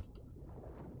thruster.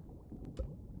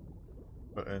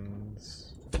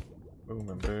 Buttons. Boom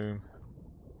and boom.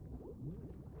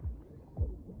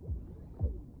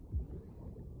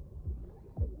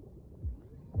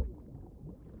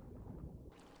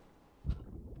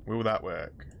 Will that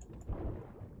work?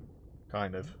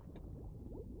 Kind of.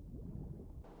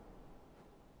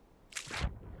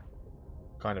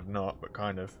 Kind of not, but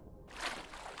kind of.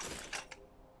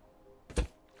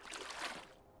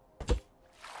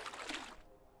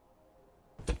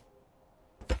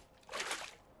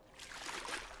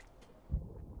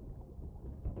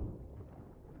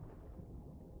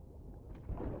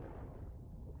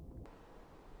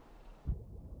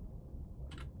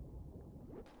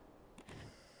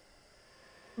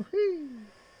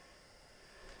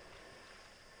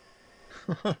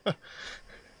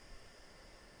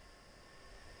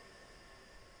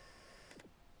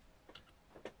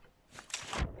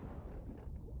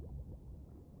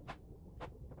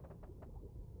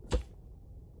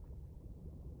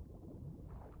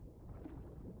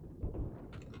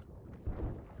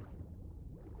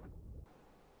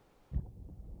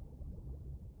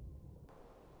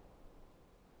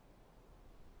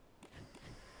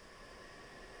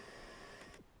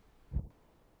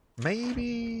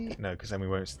 Maybe... No, because then we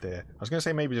won't steer. I was going to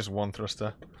say maybe just one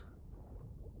thruster.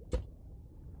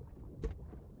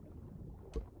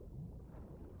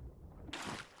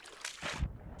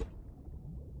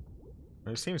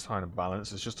 It seems kind of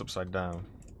balanced. It's just upside down.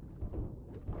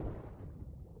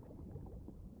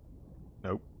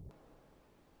 Nope.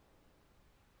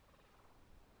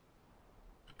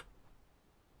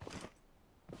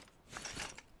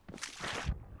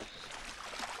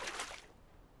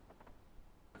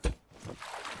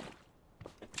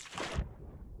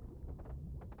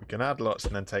 We can add lots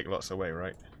and then take lots away,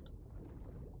 right?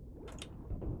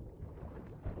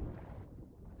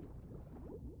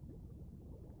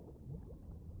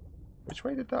 Which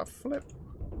way did that flip?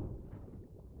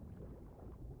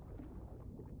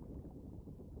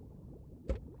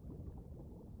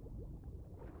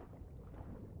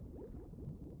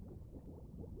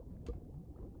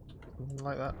 Something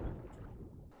like that.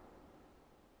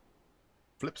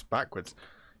 Flips backwards.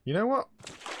 You know what?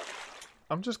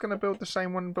 I'm just going to build the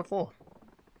same one before.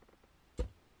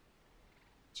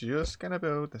 Just going to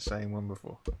build the same one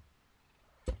before.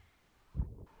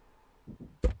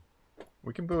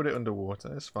 We can build it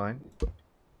underwater, it's fine.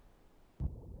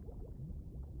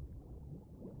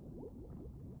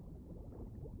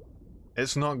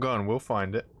 It's not gone. We'll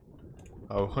find it.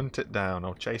 I'll hunt it down.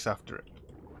 I'll chase after it.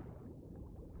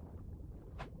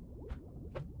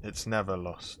 It's never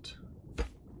lost. I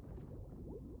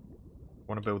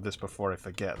want to build this before I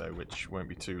forget, though, which won't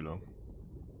be too long.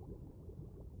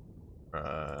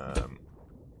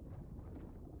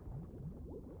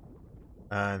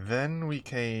 Then we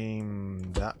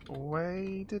came that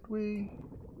way, did we?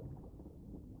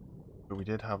 But we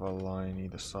did have a line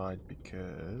either side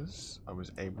because I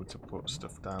was able to put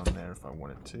stuff down there if I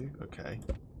wanted to. Okay.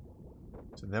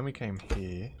 So then we came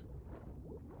here.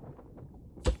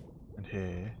 And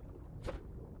here.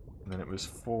 And then it was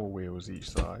 4 wheels each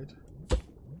side.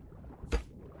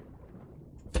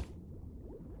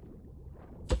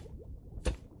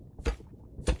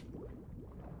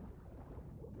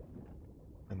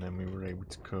 And then we were able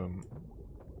to come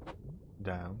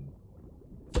down.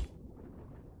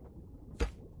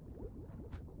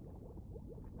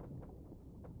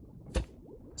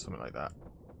 Something like that.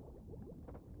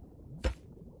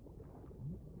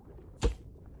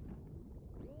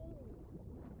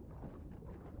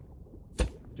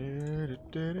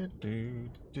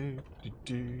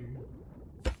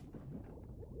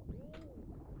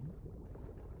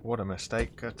 What a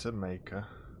mistake to make.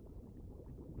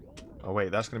 Oh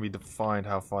wait, that's going to be defined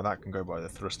how far that can go by the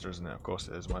thruster, isn't it? Of course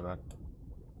it is, my bad.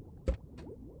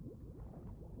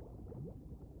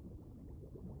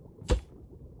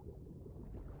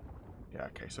 Yeah,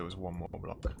 okay, so it was 1 more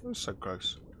block. It was so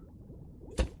close.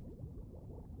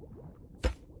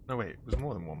 No wait, it was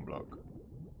more than 1 block.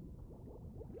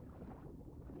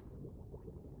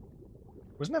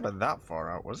 It was never that far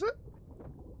out, was it?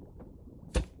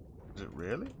 Was it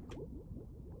really?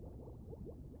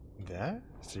 There?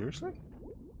 Seriously?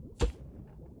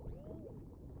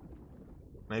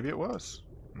 Maybe it was.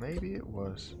 Maybe it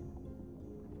was.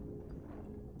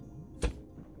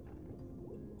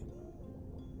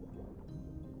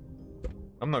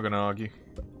 I'm not gonna argue.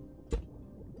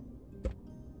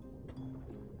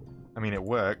 I mean, it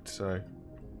worked, so...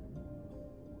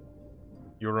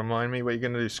 You'll remind me what you're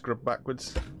gonna do, scrub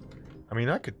backwards? I mean,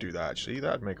 I could do that, actually.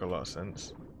 That'd make a lot of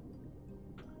sense.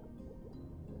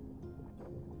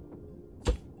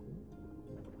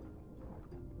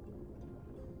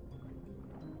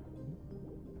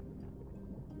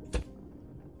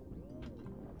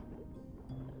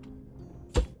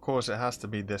 Of course, it has to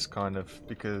be this kind of,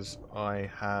 because I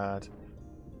had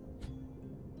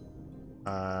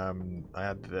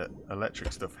the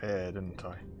electric stuff here, didn't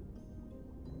I?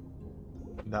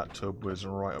 That tub was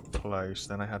right up close.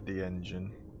 Then I had the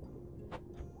engine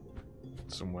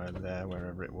somewhere there,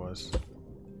 wherever it was.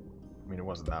 I mean, it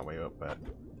wasn't that way up, but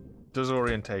does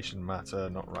orientation matter?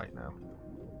 Not right now.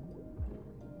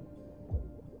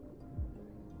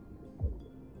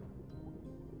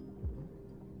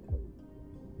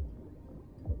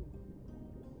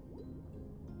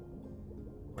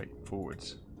 Wait,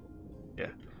 forwards. Yeah.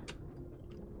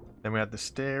 Then we had the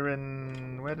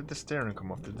steering. Where did the steering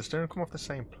come off? Did the steering come off the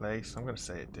same place? I'm going to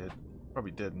say it did.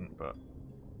 Probably didn't, but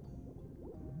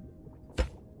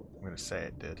I'm going to say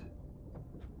it did.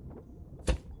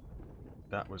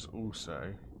 That was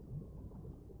also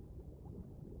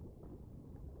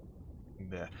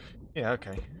there. Yeah,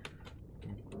 okay.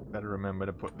 Better remember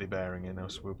to put the bearing in,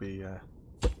 else we'll be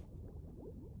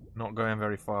not going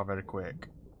very far very quick.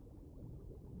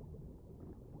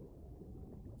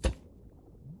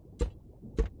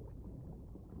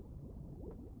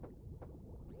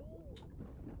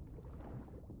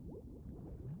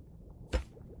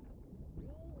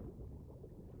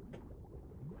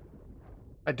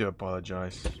 I do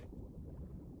apologise.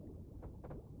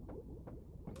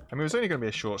 I mean, it was only going to be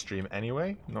a short stream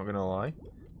anyway, not going to lie.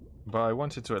 But I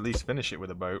wanted to at least finish it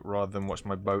with a boat, rather than watch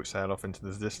my boat sail off into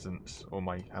the distance, or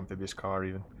my amphibious car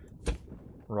even.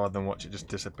 Rather than watch it just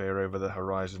disappear over the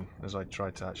horizon, as I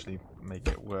tried to actually make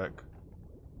it work.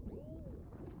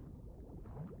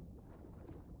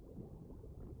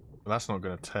 Well, that's not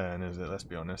going to turn, is it? Let's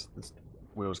be honest. This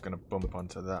wheel's going to bump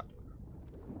onto that.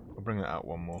 I'll bring it out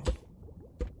 1 more.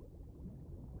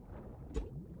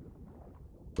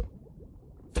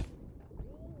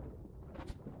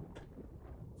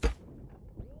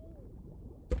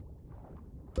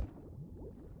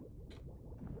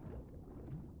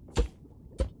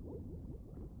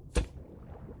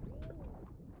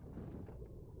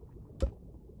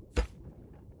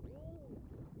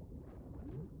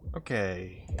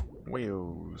 Okay,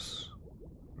 wheels.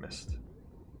 Missed.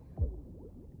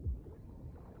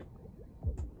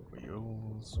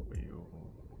 Wheels.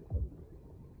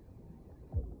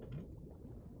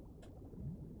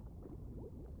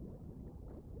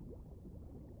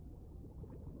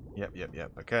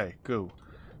 Yep. Okay, cool.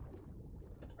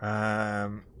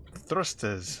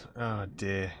 Thrusters. Oh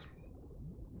dear.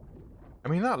 I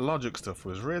mean, that logic stuff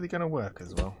was really going to work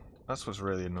as well. That's what's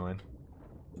really annoying.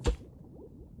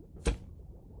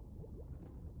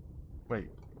 Wait.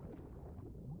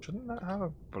 Shouldn't that have a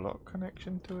block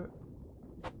connection to it?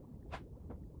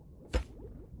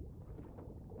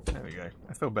 There we go.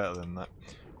 I feel better than that.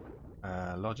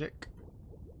 Logic.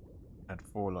 Add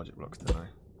 4 logic blocks, didn't I?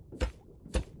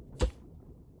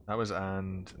 That was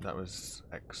AND. That was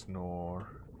XNOR.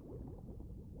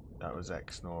 That was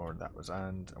XNOR. That was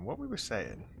AND. And what we were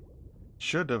saying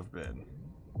should have been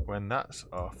when that's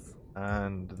off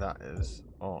and that is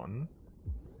on,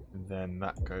 then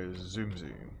that goes zoom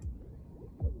zoom.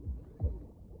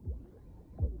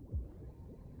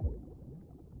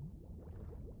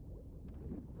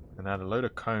 And add a load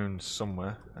of cones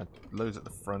somewhere. Add loads at the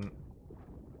front.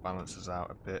 Balances out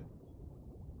a bit.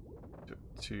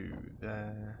 To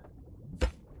there.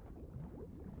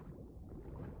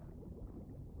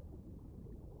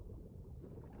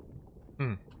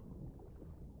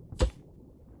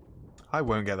 I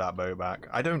won't get that bow back.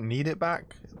 I don't need it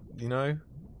back, you know.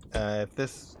 If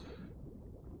this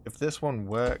one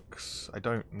works, I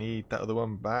don't need that other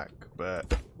one back.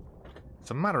 But it's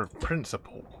a matter of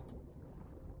principle.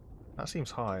 That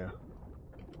seems higher.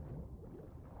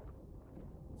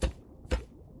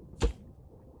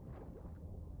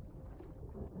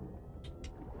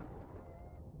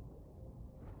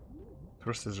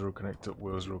 Thrusters are all connected up,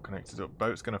 wheels are all connected up.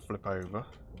 Boat's going to flip over.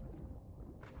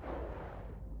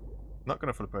 Not going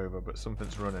to flip over, but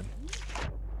something's running.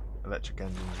 Electric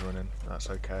engine's running. That's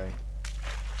okay.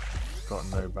 Got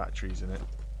no batteries in it.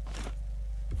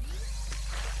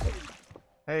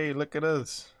 Hey, look at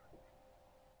us.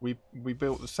 We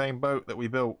built the same boat that we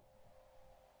built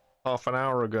half an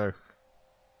hour ago.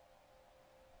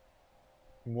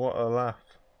 What a laugh.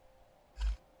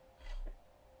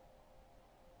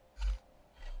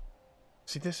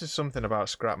 See, this is something about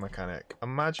scrap mechanic.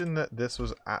 Imagine that this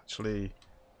was actually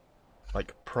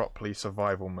like properly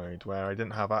survival mode where I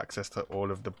didn't have access to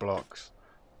all of the blocks.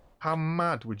 How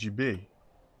mad would you be?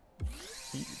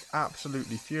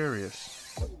 Absolutely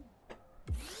furious.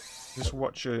 Just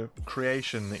watch a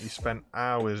creation that you spent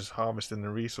hours harvesting the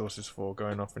resources for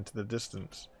going off into the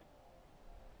distance.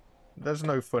 There's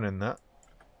no fun in that.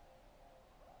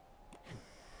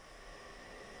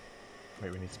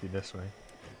 Wait, we need to be this way.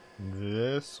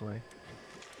 This way.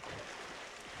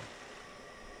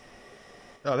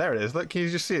 Oh, there it is. Look, can you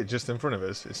just see it just in front of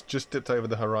us? It's just dipped over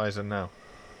the horizon now.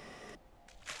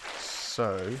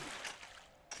 So,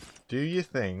 do you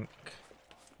think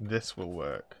this will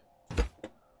work?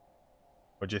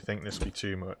 Or do you think this will be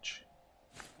too much?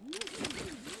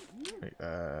 Wait,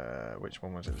 which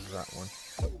one was it? It was that one.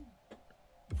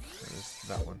 It was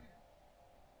that one.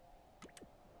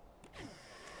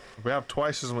 If we have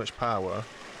twice as much power...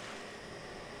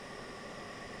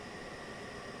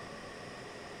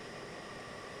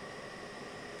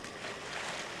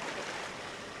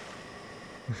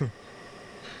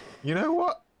 You know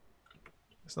what?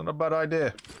 It's not a bad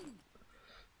idea.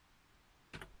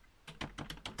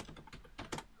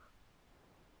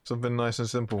 Something nice and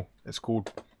simple. It's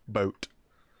called boat.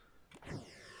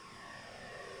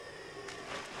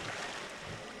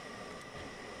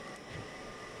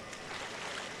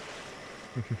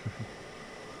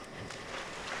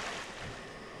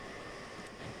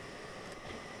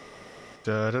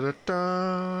 Da da da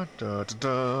da da da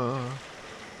da.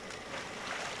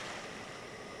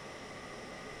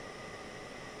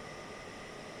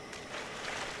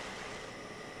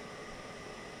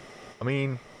 I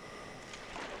mean,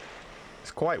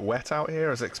 it's quite wet out here. I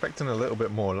was expecting a little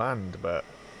bit more land, but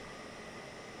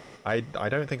I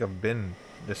don't think I've been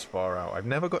this far out. I've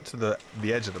never got to the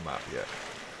edge of the map yet.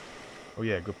 Oh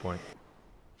yeah, good point.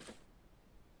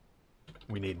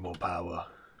 We need more power.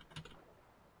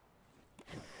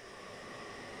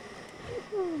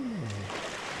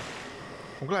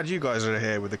 I'm glad you guys are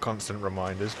here with the constant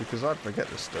reminders because I'd forget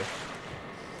this stuff.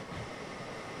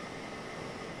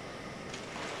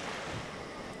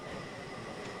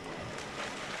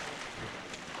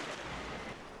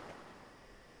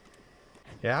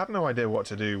 Yeah, I have no idea what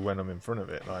to do when I'm in front of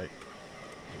it, like...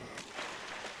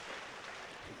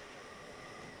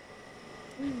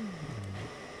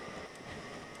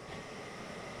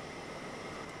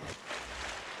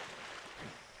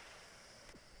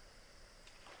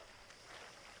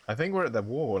 I think we're at the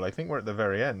wall. I think we're at the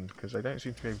very end, because I don't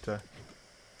seem to be able to...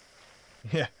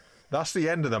 Yeah, that's the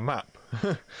end of the map.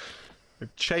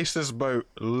 Chase this boat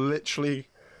literally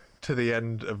to the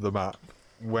end of the map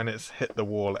when it's hit the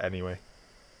wall anyway.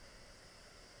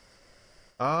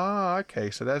 Ah, okay,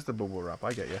 so there's the bubble wrap,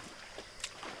 I get you.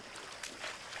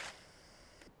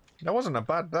 That wasn't a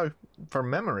bad though. For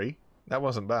memory, that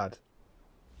wasn't bad.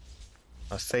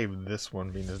 I saved this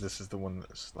one because this is the one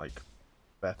that's like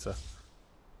better.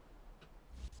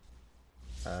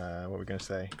 What are we gonna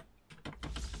say?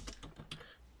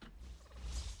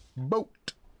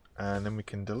 Boat, and then we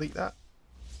can delete that.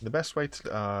 The best way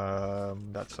to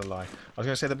that's a lie. I was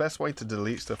gonna say the best way to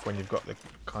delete stuff when you've got the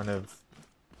kind of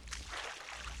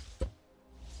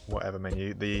whatever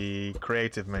menu, the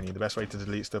creative menu. The best way to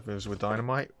delete stuff is with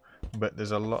dynamite, but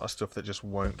there's a lot of stuff that just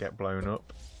won't get blown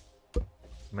up.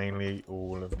 Mainly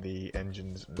all of the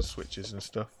engines and switches and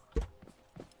stuff.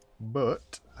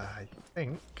 But I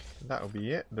think that'll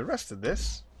be it. The rest of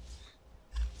this,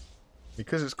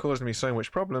 because it's caused me so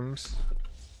much problems,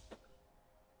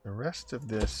 the rest of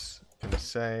this can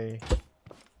say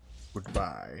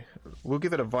goodbye. We'll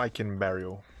give it a Viking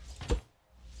burial.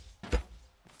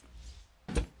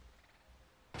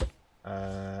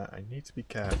 I need to be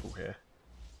careful here.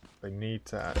 I need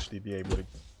to actually be able to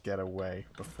get away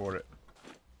before it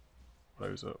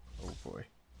blows up. Oh boy.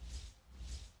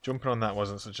 Jumping on that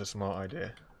wasn't such a smart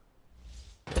idea.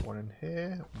 Get one in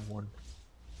here, one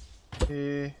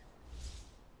here.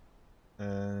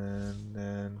 And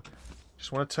then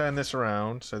just want to turn this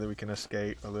around so that we can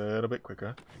escape a little bit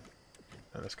quicker.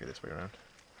 Let's get this way around.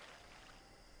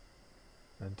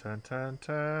 And turn, turn,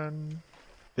 turn.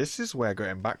 This is where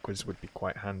going backwards would be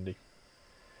quite handy.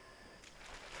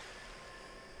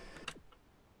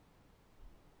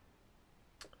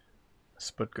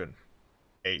 Spud gun.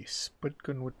 A spud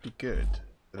gun would be good,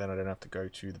 but then I don't have to go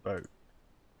to the boat.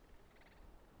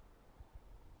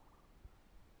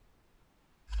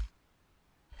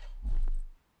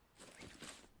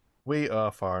 We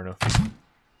are far enough.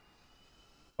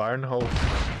 Fire in the hole.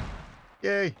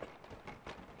 Yay!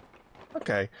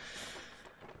 Okay.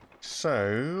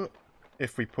 So,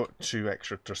 if we put 2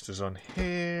 extra thrusters on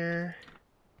here,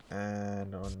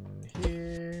 and on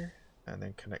here, and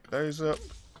then connect those up.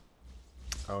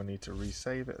 I'll need to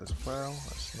resave it as well.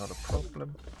 That's not a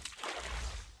problem.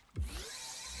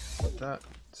 That.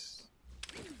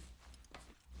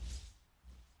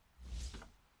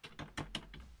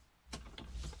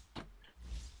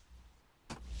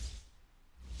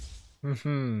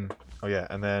 Oh yeah,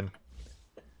 and then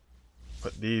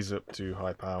put these up to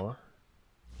high power.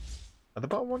 Are the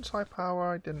bottom ones high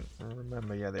power? I didn't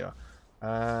remember. Yeah, they are.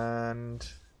 And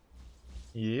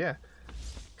yeah.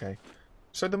 Okay.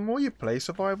 So the more you play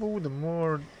survival, the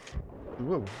more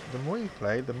you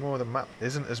play, the more the map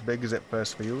isn't as big as it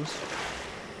first feels.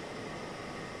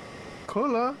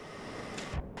 Colour?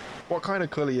 What kind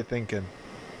of colour are you thinking?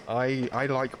 I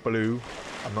like blue.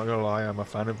 I'm not gonna lie, I'm a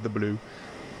fan of the blue.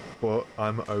 But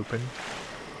I'm open.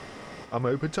 I'm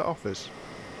open to offers.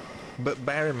 But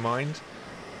bear in mind,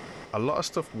 a lot of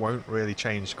stuff won't really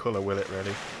change colour, will it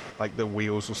really? Like the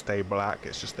wheels will stay black,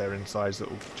 it's just their insides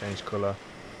that will change colour.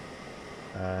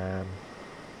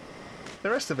 The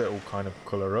rest of it will kind of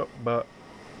colour up, but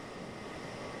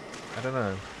I don't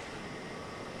know.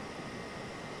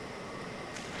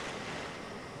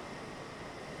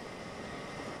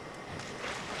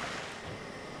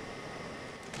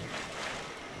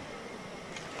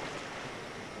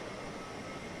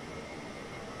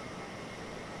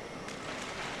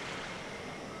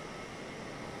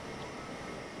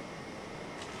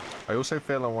 I also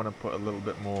feel I want to put a little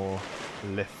bit more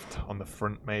lift on the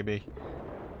front, maybe.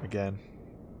 Again.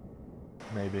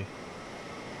 Maybe.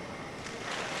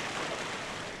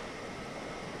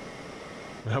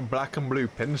 Black and blue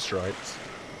pinstripes.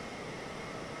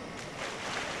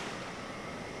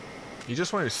 You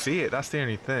just want to see it, that's the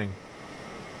only thing.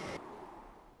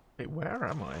 Wait, where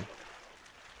am I?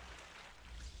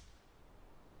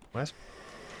 Where's...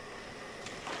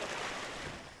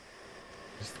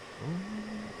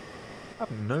 I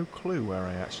have no clue where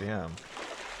I actually am.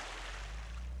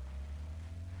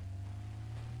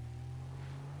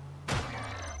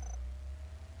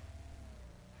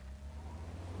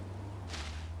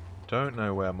 Don't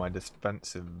know where my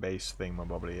defensive base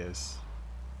thingamabobbly is.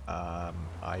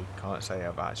 I can't say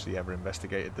I've actually ever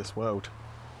investigated this world.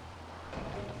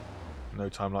 No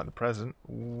time like the present.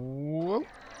 Whoa.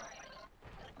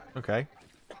 Okay.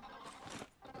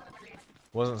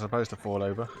 Wasn't supposed to fall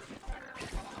over.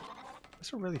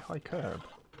 That's a really high curb.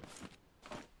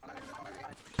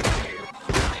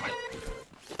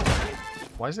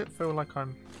 Why does it feel like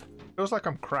I'm... Feels like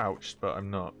I'm crouched, but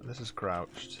I'm not. This is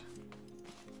crouched.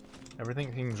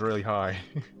 Everything seems really high.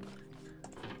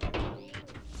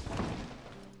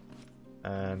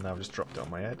 And I've just dropped it on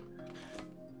my head.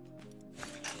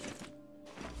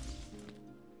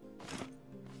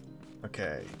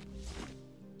 Okay.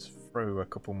 Let's throw a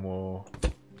couple more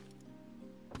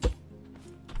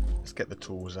let's get the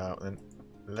tools out then.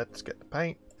 Let's get the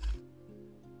paint.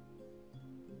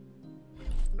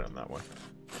 Put it on that one.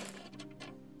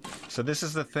 So this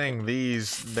is the thing,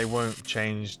 these, they won't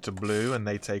change to blue and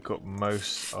they take up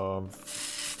most of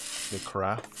the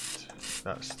craft.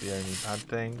 That's the only bad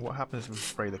thing. What happens if we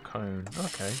spray the cone?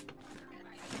 Okay.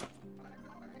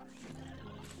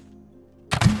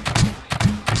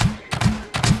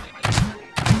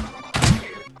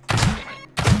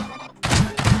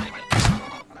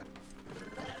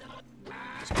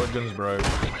 Spud gun's broke.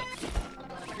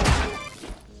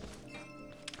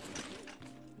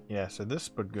 Yeah, so this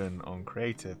spud gun on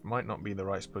creative might not be the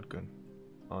right spud gun.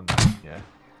 On, yeah.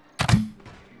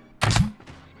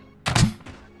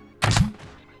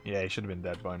 Yeah, he should have been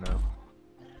dead by now.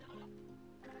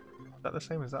 Is that the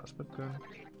same as that spud gun?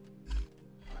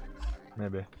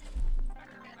 Maybe.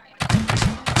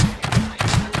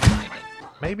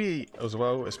 Maybe as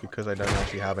well it's because I don't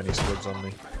actually have any spuds on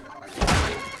me.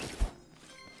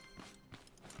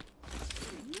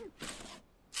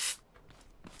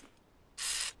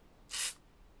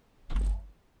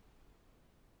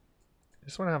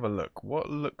 Just want to have a look. What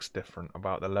looks different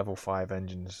about the level 5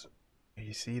 engines?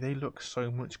 You see, they look so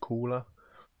much cooler.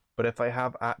 But if I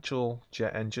have actual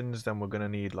jet engines, then we're going to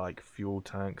need like fuel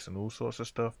tanks and all sorts of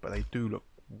stuff. But they do look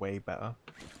way better.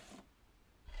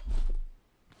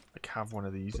 Like have one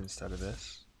of these instead of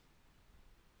this.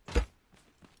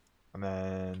 And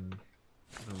then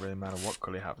it doesn't really matter what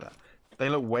color you have that. They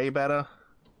look way better.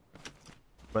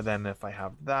 But then if I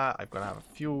have that, I've got to have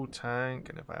a fuel tank.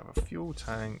 And if I have a fuel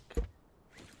tank,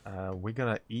 we're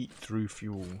going to eat through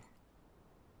fuel.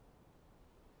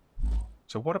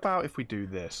 So what about if we do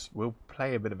this? We'll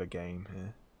play a bit of a game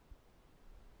here.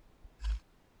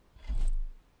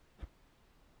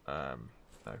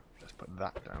 No, let's put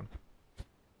that down.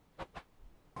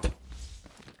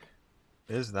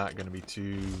 Is that going to be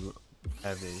too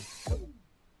heavy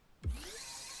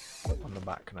on the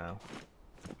back now?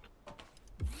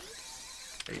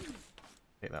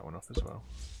 Take that one off as well.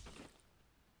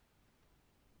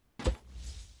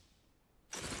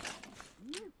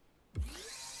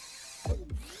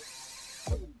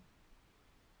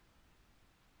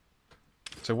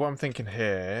 So what I'm thinking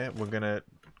here, we're going to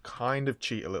kind of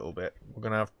cheat a little bit. We're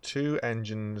going to have two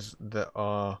engines that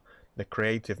are the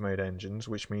creative mode engines,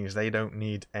 which means they don't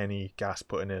need any gas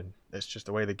putting in. It's just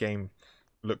the way the game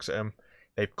looks at them.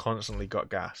 They've constantly got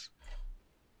gas.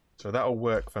 So that'll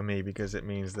work for me because it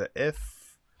means that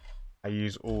if I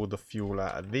use all the fuel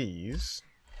out of these,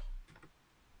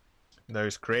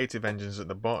 those creative engines at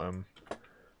the bottom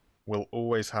will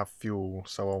always have fuel,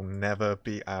 so I'll never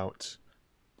be out.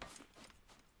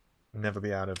 Never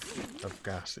be out of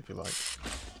gas, if you like.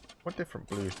 What different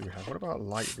blues do we have? What about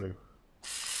light blue?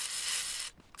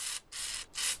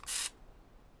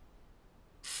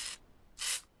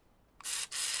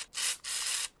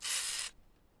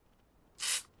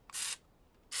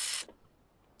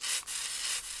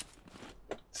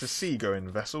 It's a seagoing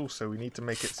vessel, so we need to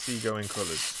make it seagoing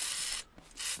colours.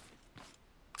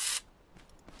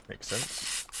 Makes sense.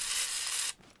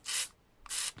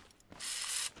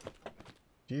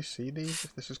 Do you see these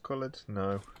if this is coloured?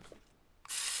 No.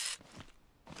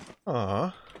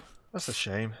 Ah, that's a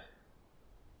shame.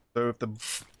 So if the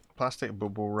plastic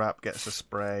bubble wrap gets a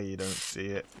spray, you don't see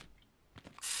it.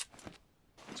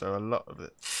 So a lot of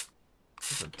it...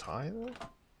 There's a tie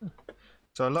there?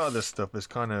 So a lot of this stuff is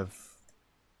kind of...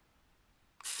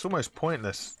 It's almost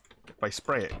pointless if I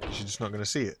spray it, because you're just not going to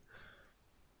see it.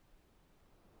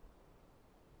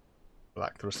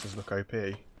 Black thrusters look OP.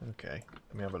 Okay,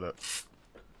 let me have a look.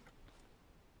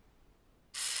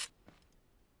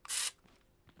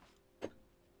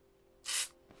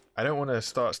 I don't want to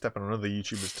start stepping on other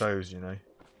YouTubers' toes, you know.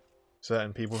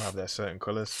 Certain people have their certain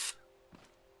colours.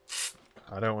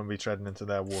 I don't want to be treading into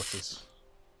their waters.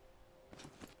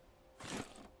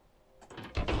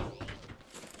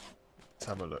 Let's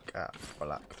have a look at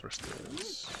black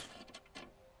thrusters.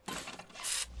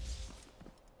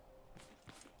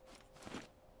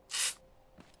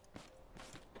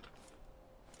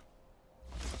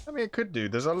 I mean, it could do.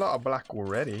 There's a lot of black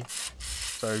already.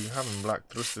 So having black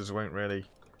thrusters won't really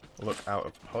look out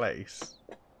of place.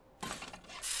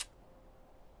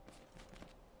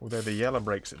 Although the yellow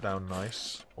breaks it down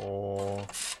nice. Or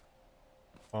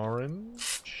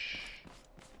orange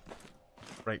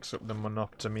breaks up the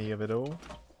monotony of it all.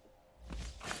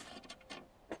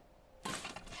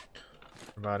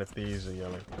 What about if these are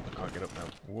yellow? I can't get up now.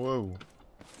 Whoa.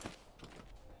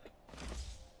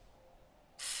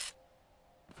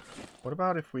 What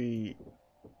about if we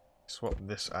swap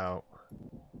this out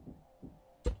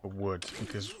for wood?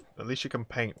 Because at least you can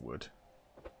paint wood.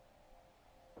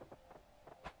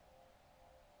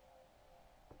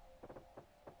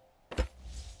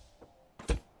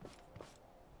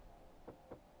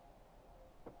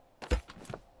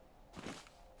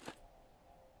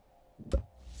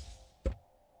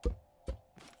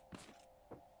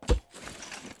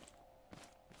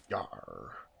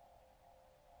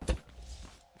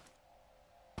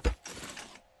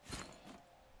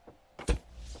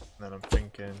 And then I'm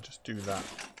thinking, just do that.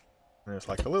 And it's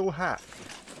like a little hat.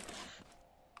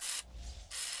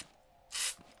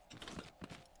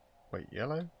 Wait,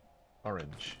 yellow?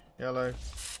 Orange. Yellow.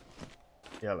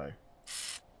 Yellow.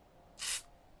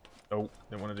 Oh,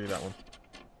 didn't want to do that one.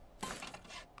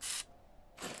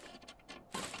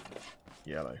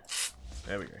 Yellow.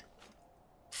 There we go.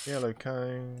 Yellow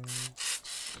cones.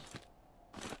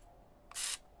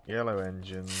 Yellow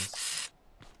engines.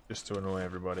 Just to annoy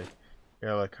everybody.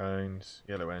 Yellow cones.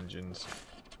 Yellow engines.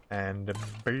 And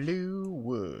blue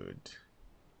wood.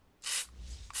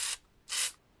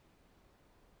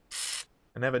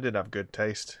 I never did have good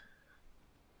taste.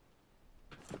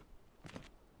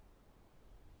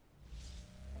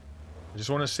 I just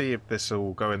want to see if this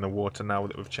will go in the water now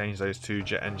that we've changed those 2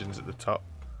 jet engines at the top.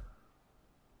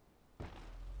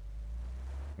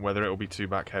 Whether it will be too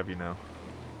back heavy now.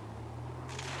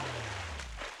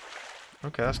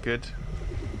 Okay, that's good.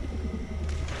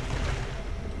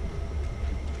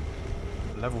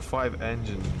 Level 5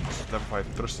 engines, level 5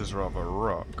 thrusters are of a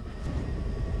rock.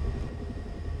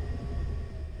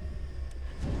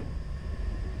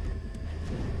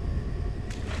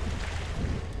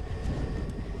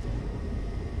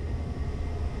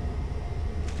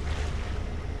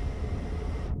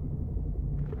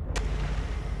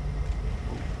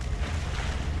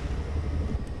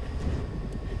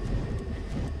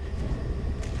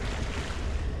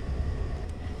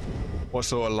 What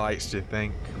sort of lights do you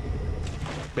think?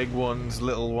 Big ones,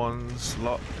 little ones,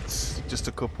 lots, just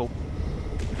a couple?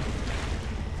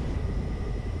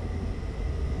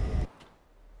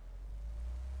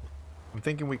 I'm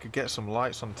thinking we could get some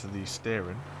lights onto the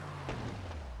steering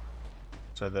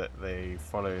so that they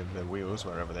follow the wheels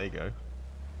wherever they go.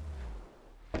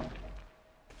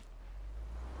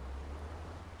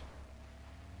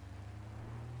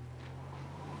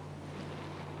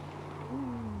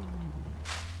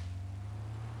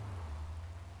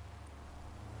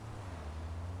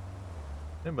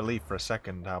 I didn't believe for a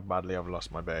second how badly I've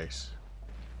lost my base.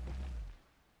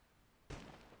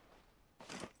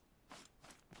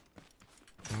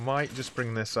 Might just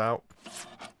bring this out.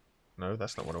 No,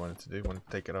 that's not what I wanted to do. I wanted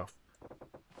to take it off.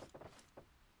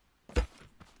 I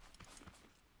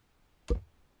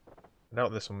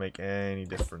doubt this will make any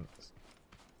difference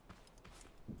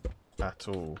at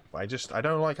all. I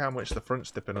don't like how much the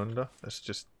front's dipping under. That's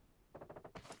just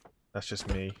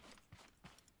me.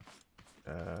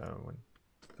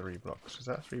 3 blocks. Was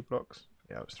that 3 blocks?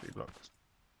 Yeah, it was 3 blocks.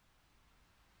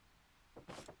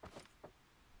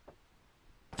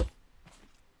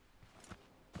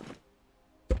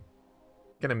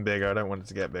 Getting bigger. I don't want it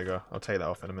to get bigger. I'll take that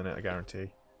off in a minute, I guarantee.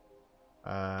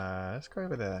 Let's go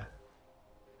over there.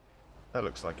 That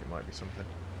looks like it might be something.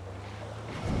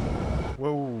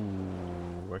 Whoa!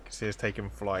 I can see us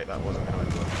taking flight. That wasn't going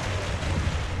to work.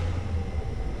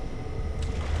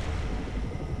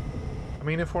 I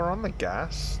mean, if we're on the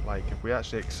gas, like, if we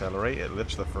actually accelerate, it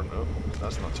lifts the front up.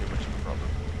 That's not too much of a problem.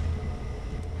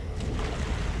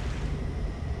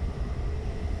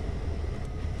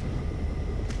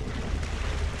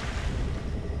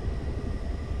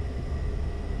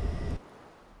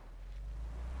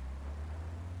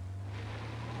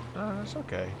 No, that's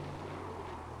okay.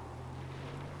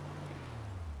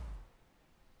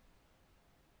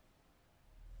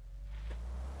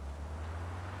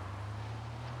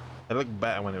 It looked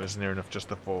better when it was near enough just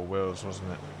the 4 wheels,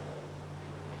 wasn't it?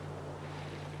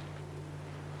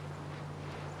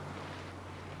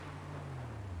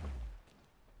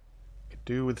 Could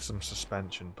do with some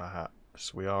suspension,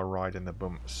 perhaps. We are riding the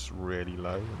bumps really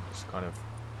low, and it's kind of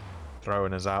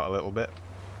throwing us out a little bit.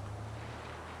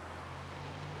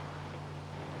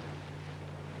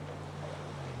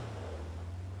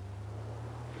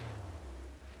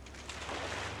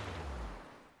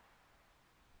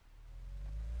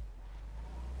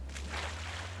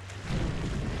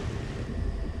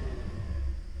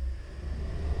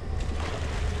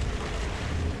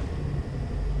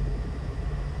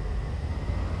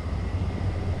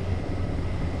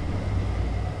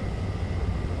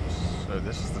 So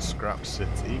this is the scrap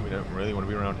city. We don't really want to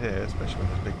be around here, especially when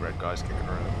there's big red guys kicking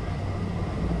around.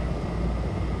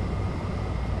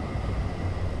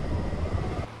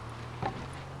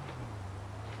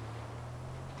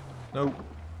 Nope.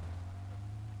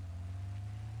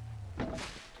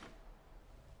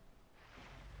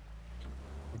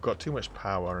 We've got too much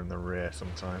power in the rear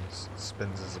sometimes. It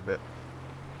spins us a bit.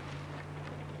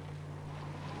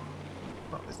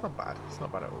 No, it's not bad. It's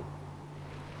not bad at all.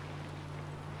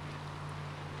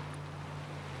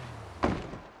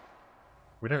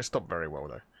 We don't stop very well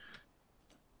though.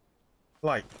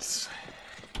 Lights.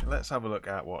 Let's have a look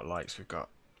at what lights we've got.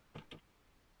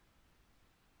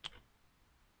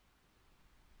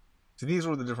 So these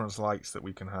are all the different lights that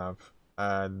we can have.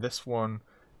 This one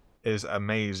is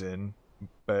amazing,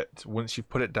 but once you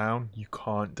put it down, you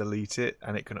can't delete it,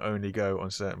 and it can only go on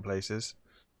certain places.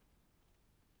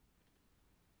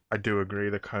 I do agree,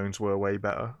 the cones were way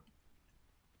better.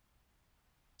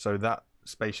 So that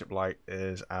spaceship light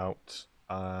is out.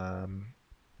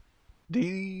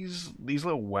 These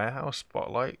little warehouse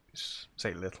spotlights,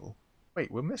 say little. Wait,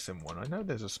 we're missing one. I know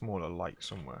there's a smaller light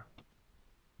somewhere.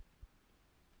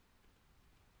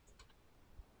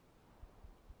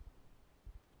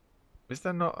 Is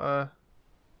there not a...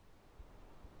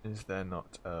 Is there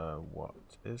not a... What?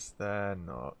 Is there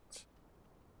not...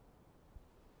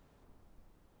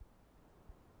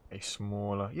 A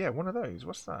smaller... Yeah, one of those.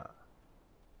 What's that?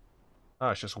 Oh,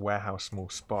 it's just warehouse small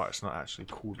spot. It's not actually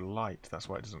called light. That's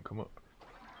why it doesn't come up.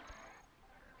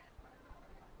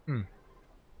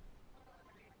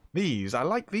 These, I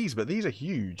like these, but these are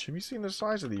huge. Have you seen the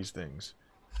size of these things?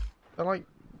 They're like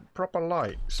proper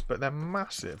lights, but they're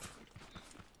massive.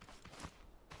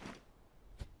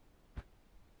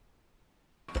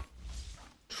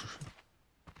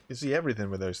 You see everything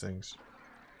with those things.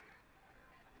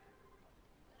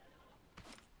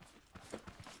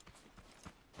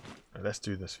 Let's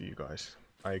do this for you guys.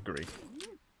 I agree.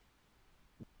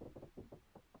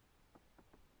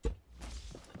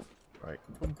 Right,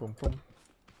 boom, boom, boom.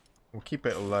 We'll keep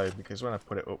it low because when I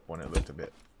put it up one, it looked a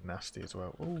bit nasty as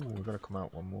well. Oh, we've got to come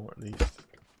out one more at least.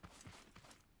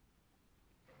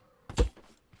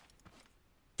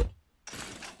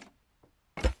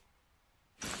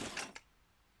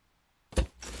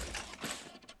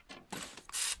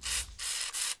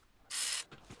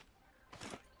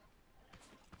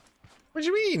 What do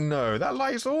you mean, no? That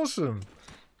light's awesome.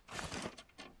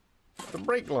 The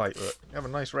brake light, look. You have a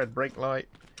nice red brake light.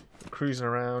 Cruising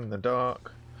around in the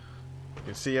dark. You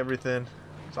can see everything.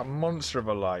 It's a monster of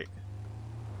a light.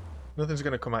 Nothing's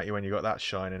going to come at you when you got that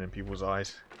shining in people's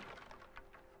eyes.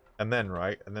 And then,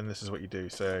 right, and then this is what you do.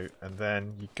 So, and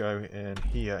then you go in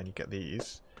here and you get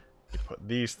these. You put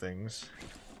these things.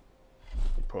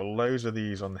 You put loads of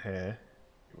these on here.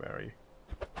 Where are you?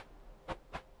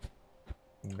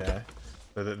 There.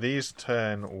 So that these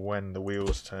turn when the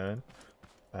wheels turn.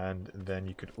 And then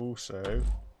you could also...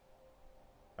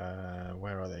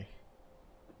 where are they?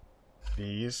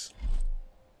 These.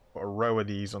 Put a row of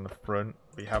these on the front.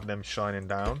 We have them shining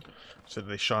down. So that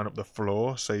they shine up the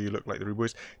floor. So you look like the Rude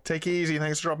Boys. Take it easy.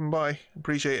 Thanks for dropping by.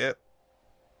 Appreciate it.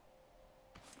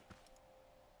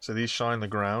 So these shine the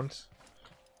ground.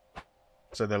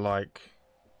 So they're like...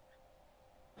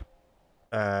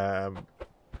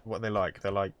 what are they like?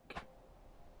 They're like...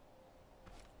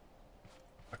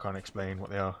 I can't explain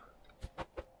what they are.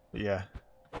 But yeah.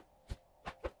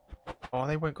 Oh,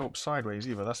 they won't go up sideways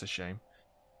either. That's a shame.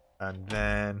 And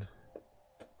then...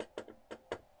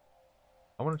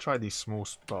 I want to try these small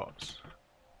spots.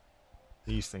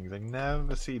 These things. I've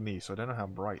never seen these, so I don't know how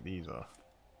bright these are.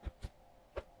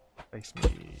 Face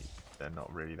me. They're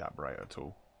not really that bright at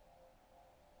all.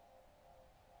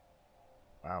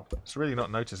 Wow. It's really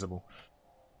not noticeable.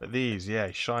 But these,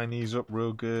 yeah, shine these up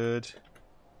real good.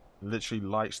 Literally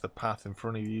lights the path in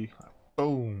front of you.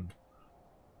 Boom.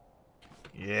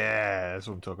 Yeah, that's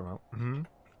what I'm talking about. And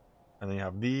then you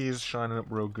have these shining up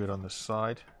real good on the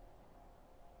side.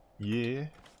 Yeah,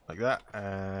 like that.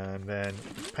 And then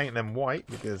paint them white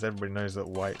because everybody knows that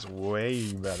white's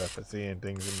way better for seeing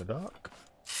things in the dark.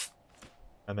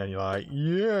 And then you're like,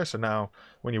 yeah. So now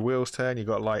when your wheels turn, you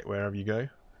got light wherever you go.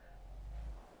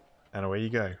 And away you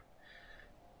go.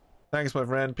 Thanks, my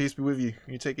friend. Peace be with you.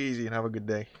 You take it easy and have a good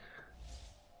day.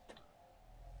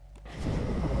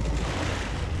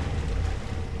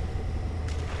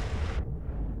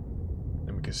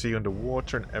 And we can see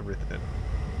underwater and everything.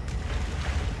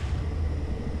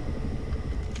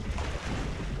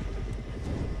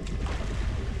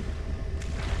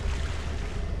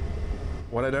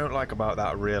 What I don't like about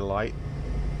that rear light,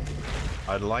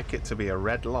 I'd like it to be a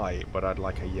red light, but I'd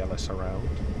like a yellow surround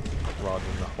rather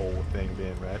than the whole thing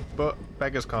being red. But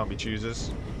beggars can't be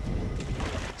choosers,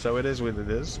 so it is what it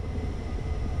is.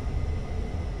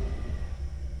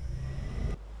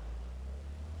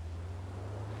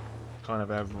 Kind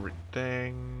of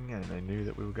everything, and I knew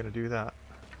that we were going to do that.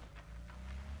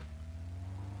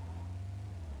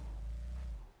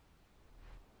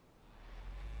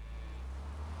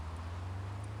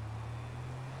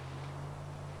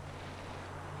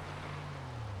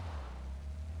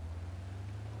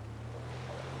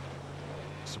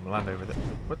 Some land over there.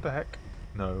 What the heck?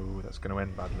 No, that's going to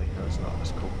end badly. No, it's not.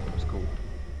 That's cool. That's cool.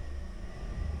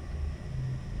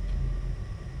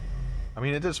 I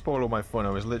mean, it did spoil all my fun. I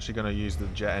was literally going to use the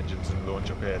jet engines and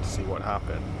launch up here to see what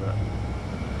happened, but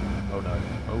Oh no.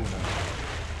 Oh no.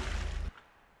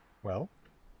 Well,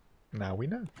 now we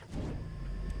know.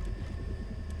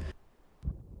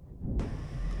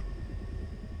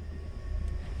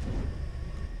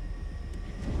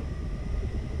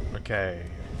 Okay.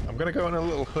 I'm gonna go on a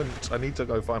little hunt. I need to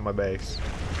go find my base.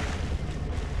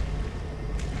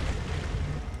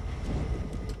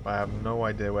 I have no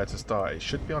idea where to start. It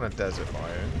should be on a desert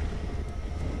biome.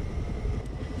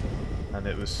 And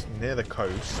it was near the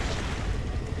coast.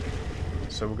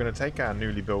 So we're going to take our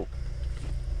newly built...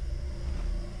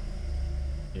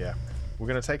 Yeah. We're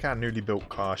going to take our newly built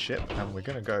car ship and we're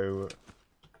going to go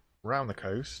around the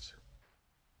coast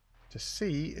to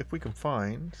see if we can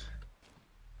find...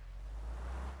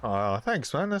 Oh,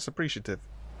 thanks man. That's appreciative.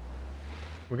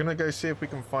 We're going to go see if we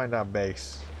can find our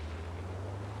base.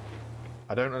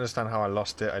 I don't understand how I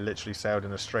lost it. I literally sailed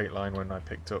in a straight line when I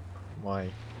picked up my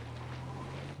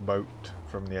boat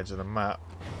from the edge of the map,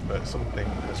 but something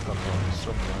has gone wrong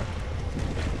somewhere.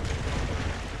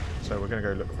 So we're going to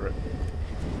go look for it.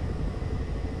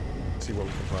 See what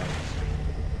we can find.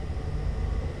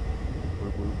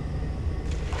 Whoop, whoop.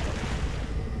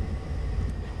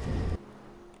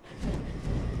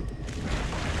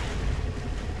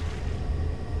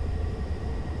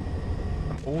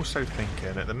 Also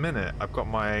thinking, at the minute I've got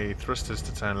my thrusters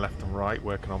to turn left and right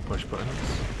working on push buttons,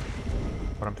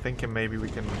 but I'm thinking maybe we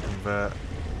can convert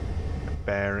a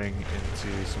bearing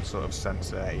into some sort of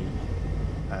sensor A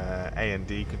and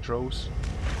D controls.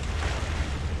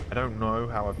 I don't know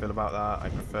how I feel about that. I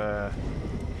prefer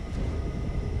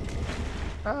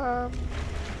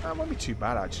that won't be too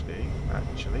bad actually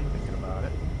thinking about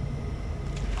it.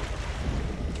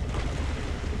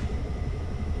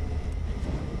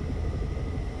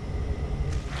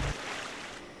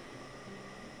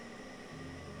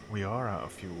 We are out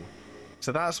of fuel.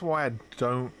 So that's why I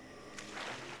don't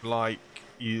like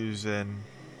using...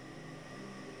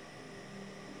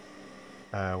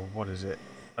 what is it?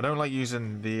 I don't like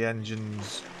using the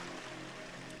engines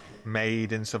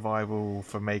made in survival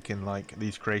for making like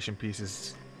these creation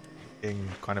pieces in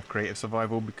kind of creative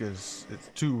survival because it's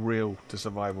too real to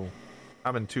survival.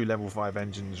 Having 2 level 5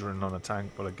 engines running on a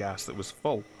tank full of gas that was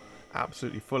full,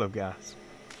 absolutely full of gas.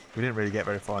 We didn't really get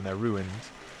very far and they're ruined.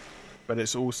 But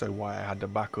it's also why I had the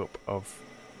backup of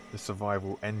the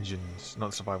survival engines,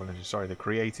 not survival engines, sorry, the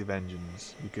creative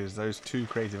engines, because those 2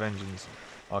 creative engines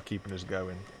are keeping us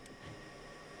going.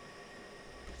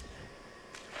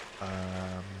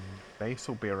 Base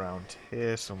will be around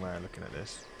here somewhere looking at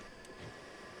this.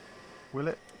 Will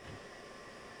it?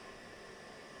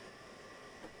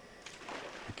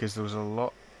 Because there was a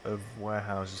lot of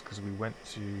warehouses because we went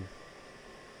to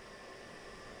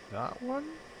that one?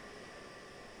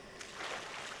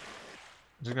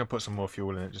 I'm just going to put some more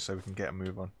fuel in it just so we can get a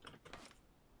move on.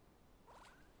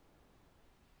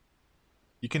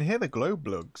 You can hear the glow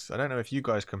bugs. I don't know if you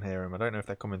guys can hear them. I don't know if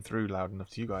they're coming through loud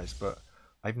enough to you guys, but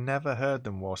I've never heard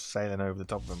them while sailing over the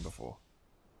top of them before.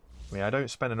 I mean, I don't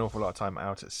spend an awful lot of time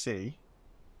out at sea.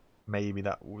 Maybe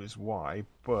that was why,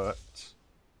 but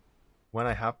when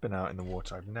I have been out in the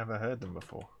water, I've never heard them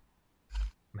before.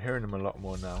 I'm hearing them a lot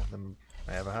more now than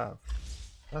I ever have.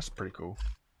 That's pretty cool.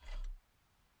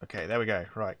 Okay, there we go.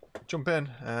 Right, jump in,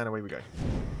 and away we go.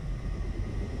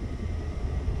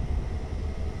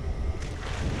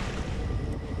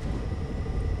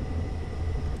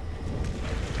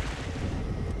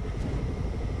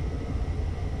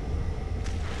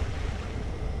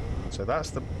 So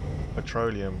that's the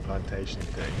petroleum plantation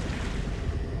thing.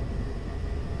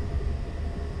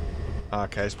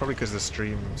 Okay, it's probably because the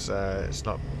stream's it's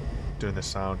not doing the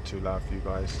sound too loud for you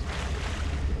guys.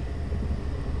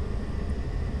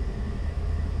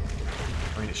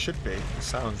 I mean, it should be. It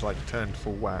sounds like turned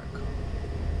full whack.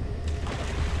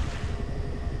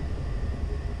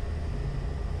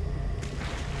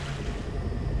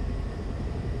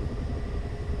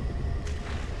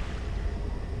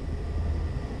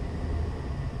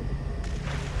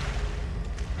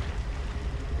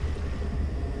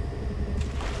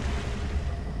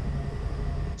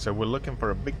 So we're looking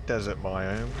for a big desert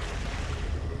biome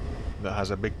that has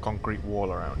a big concrete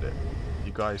wall around it.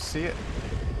 You guys see it?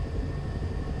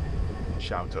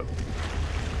 Shout up.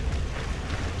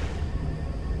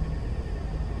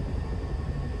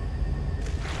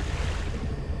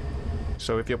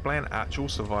 So if you're playing actual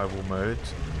survival mode,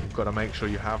 you've got to make sure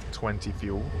you have 20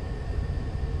 fuel.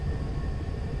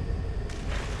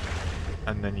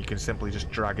 And then you can simply just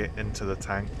drag it into the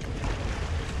tank.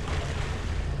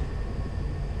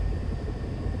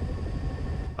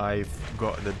 I've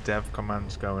got the dev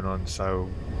commands going on, so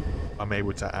I'm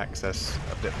able to access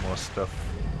a bit more stuff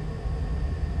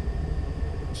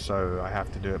So I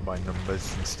have to do it by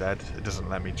numbers instead. It doesn't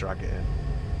let me drag it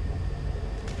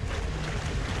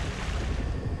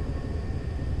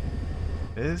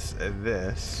in. Is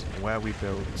this where we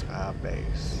built our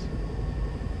base?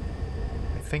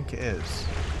 I think it is.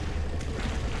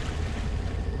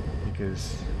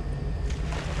 Because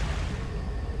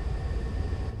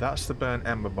that's the burnt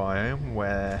ember biome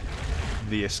where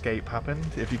the escape happened.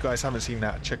 If you guys haven't seen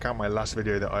that, check out my last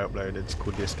video that I uploaded. It's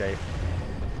called The Escape.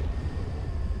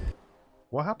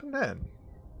 What happened then?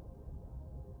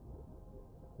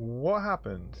 What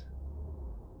happened?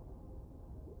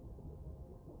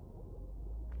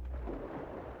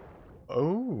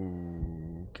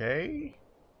 Okay.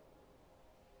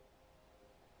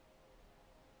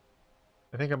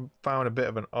 I think I found a bit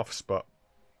of an off spot.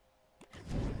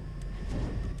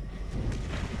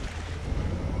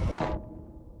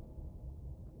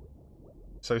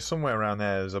 So somewhere around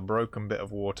there's a broken bit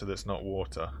of water that's not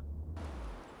water.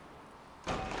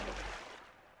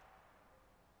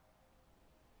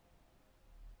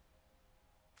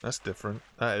 That's different.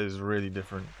 That is really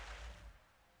different.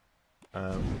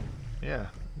 Yeah,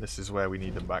 this is where we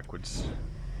need them backwards.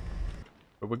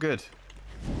 But we're good.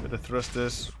 Bit of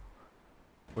thrusters.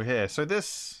 We're here. So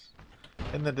this,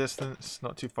 in the distance,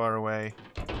 not too far away.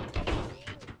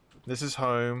 This is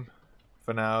home.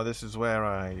 For now, this is where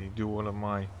I do all of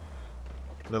my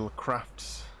little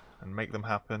crafts and make them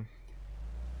happen.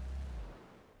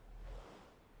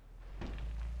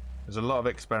 There's a lot of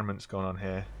experiments going on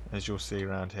here, as you'll see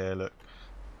around here. Look,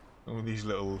 all these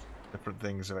little different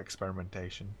things of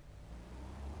experimentation.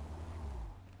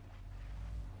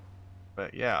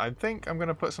 But yeah, I think I'm going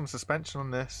to put some suspension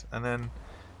on this, and then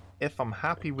if I'm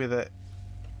happy with it,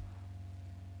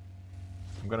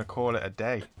 I'm going to call it a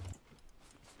day.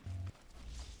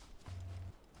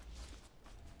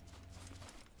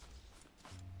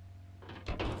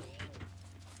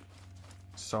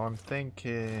 So I'm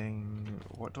thinking,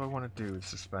 what do I want to do with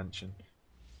suspension?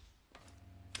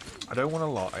 I don't want a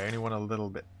lot, I only want a little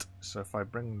bit. So if I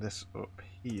bring this up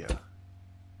here,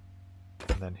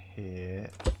 and then here,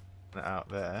 and out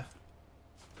there,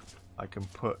 I can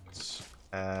put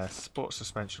sport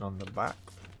suspension on the back.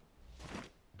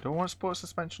 Do I want sport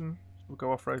suspension? We'll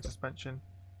go off-road suspension.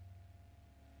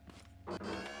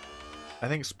 I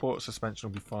think sport suspension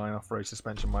will be fine, off-road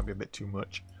suspension might be a bit too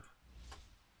much.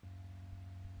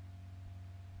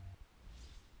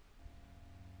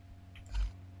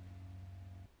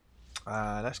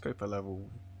 Let's go for level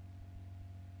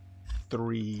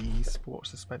 3 sport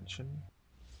suspension.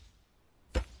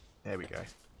 There we go.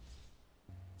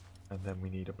 And then we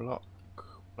need a block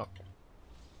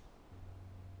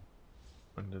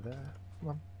under there. Come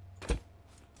on.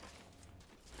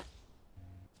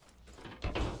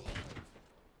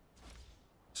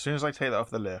 As soon as I take that off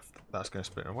the lift, that's going to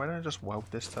spin. Why don't I just weld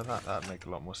this to that? That'd make a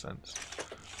lot more sense.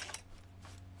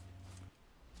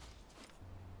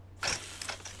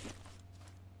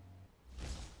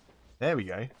 There we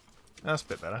go. That's a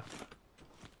bit better.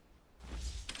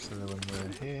 So then when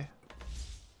we're here.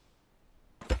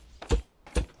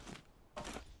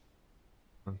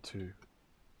 1, 2.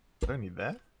 Only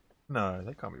there? No,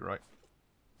 they can't be right.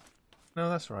 No,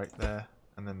 that's right. There.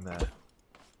 And then there.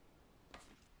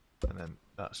 And then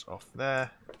that's off there.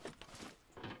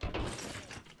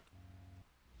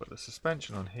 Put the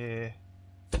suspension on here.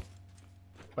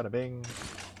 Bada bing.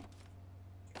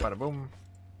 Bada boom.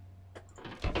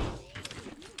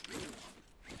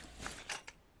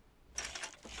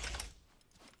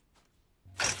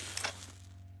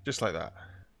 Just like that.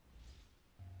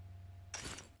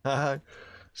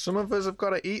 Some of us have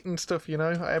got to eat and stuff, you know.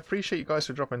 I appreciate you guys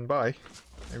for dropping by.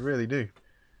 I really do.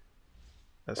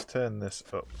 Let's turn this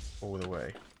up all the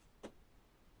way.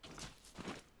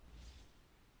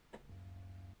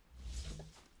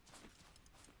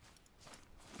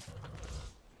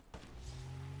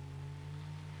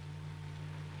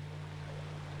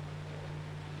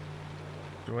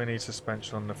 Do I need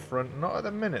suspension on the front? Not at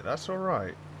the minute, that's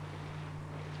alright.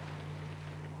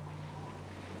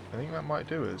 I think that might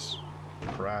do us.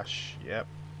 Crash, yep.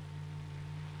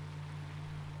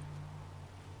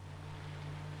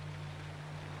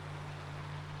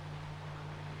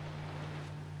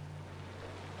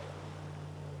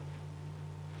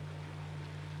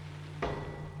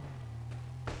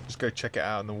 Just go check it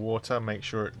out in the water, make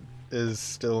sure it is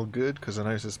still good, because I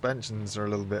know suspensions are a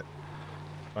little bit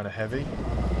kind of heavy.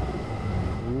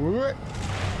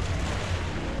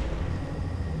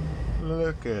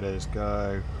 Look at us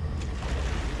go.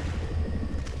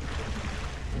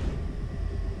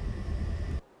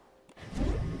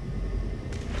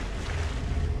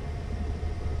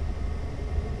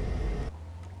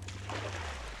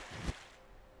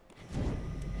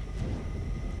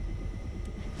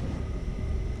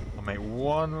 make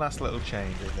one last little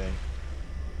change, I think.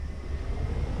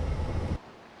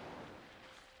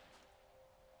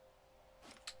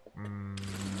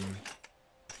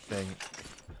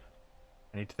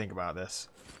 I need to think about this.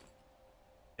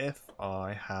 If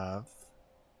I have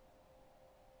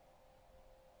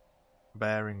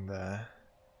bearing there,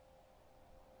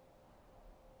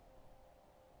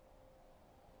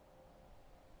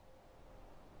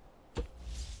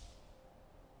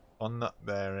 on that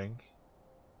bearing,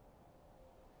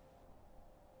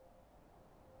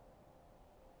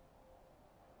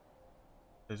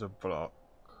 there's a block.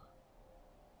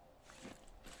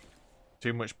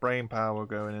 Too much brain power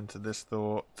going into this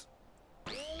thought.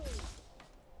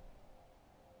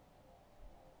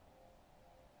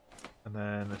 And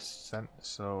then a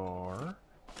sensor.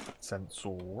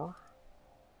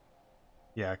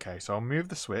 Yeah, okay, so I'll move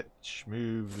the switch,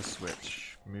 move the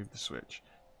switch, move the switch.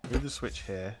 Move the switch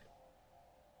here.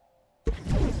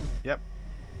 Yep.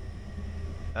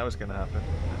 That was gonna happen.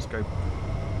 Let's go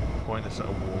point this at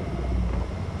a wall.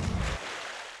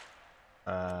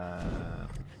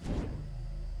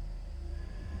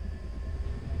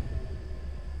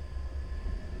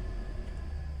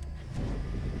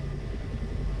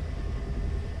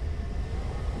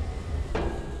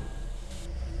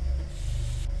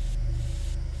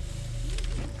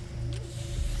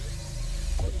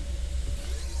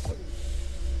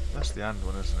 That's the and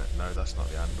one, isn't it? No, that's not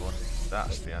the and one.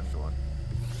 That's the and one.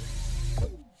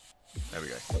 There we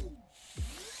go.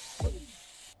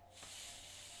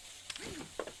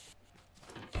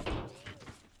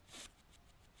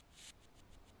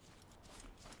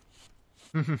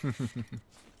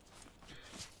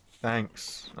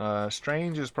 Thanks.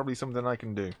 Strange is probably something I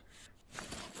can do.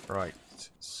 Right.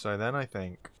 So then I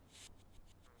think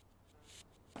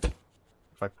if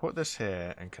I put this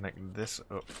here and connect this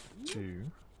up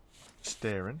to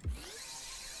steering,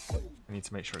 I need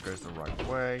to make sure it goes the right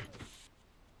way.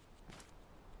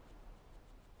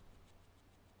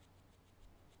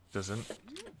 Doesn't.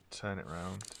 Turn it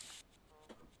round.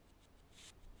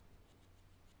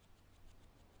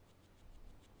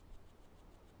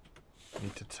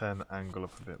 Need to turn the angle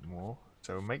up a bit more.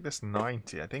 So we'll make this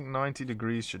 90. I think 90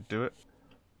 degrees should do it.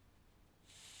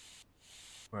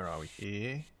 Where are we?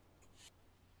 Here.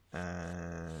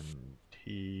 And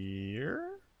here.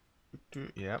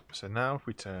 Yep. So now if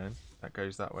we turn, that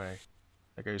goes that way.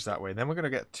 That goes that way. Then we're going to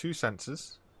get two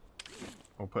sensors.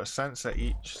 We'll put a sensor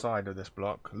each side of this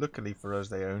block. Luckily for us,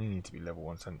 they only need to be level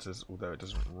 1 sensors, although it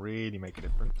doesn't really make a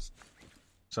difference.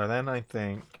 So then I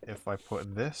think if I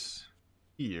put this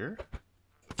here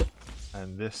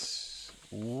and this,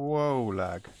 whoa,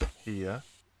 lag here.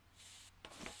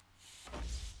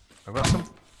 I've got some,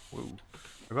 whoa.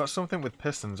 I've got something with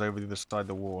pistons over the other side of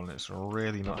the wall, and it's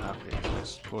really not happy.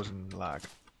 It's causing lag.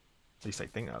 At least I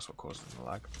think that's what causes the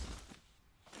lag.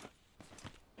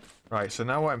 Right, so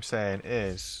now what I'm saying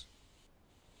is,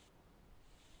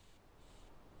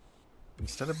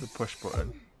 instead of the push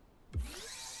button,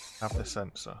 have the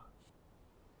sensor.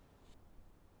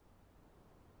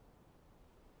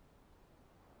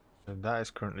 And that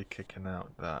is currently kicking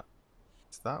out that.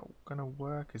 Is that gonna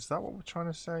work? Is that what we're trying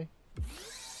to say?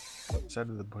 Instead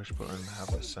of the push button,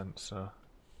 have the sensor.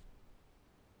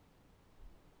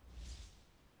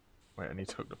 Wait, I need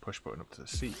to hook the push button up to the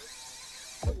seat.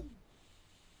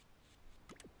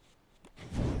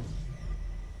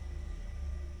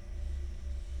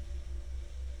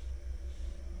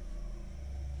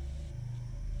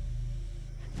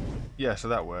 Yeah, so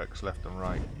that works, left and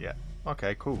right. Yeah.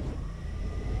 Okay, cool.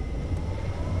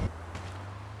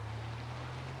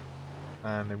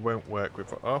 And it won't work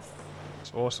with it off.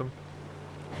 It's awesome.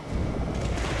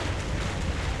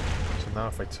 So now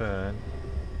if I turn...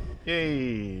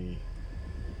 Yay!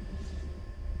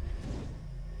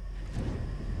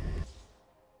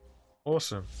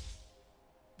 Awesome.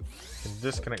 Can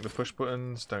disconnect the push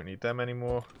buttons, don't need them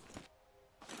anymore.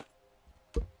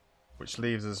 Which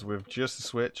leaves us with just the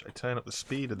switch. I turn up the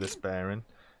speed of this bearing,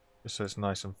 just so it's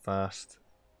nice and fast.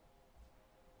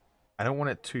 I don't want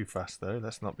it too fast though,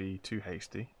 let's not be too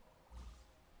hasty.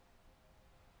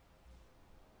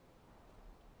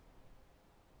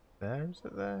 There, is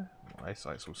it there? My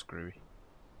eyesight's all screwy.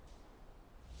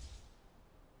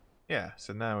 Yeah,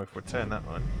 so now if we turn that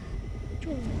on.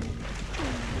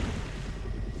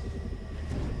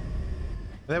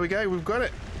 There we go, we've got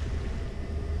it!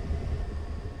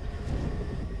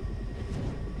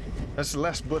 There's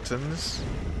less buttons,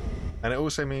 and it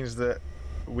also means that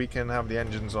we can have the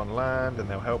engines on land and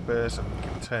they'll help us, and we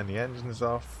can turn the engines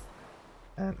off,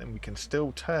 and then we can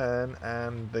still turn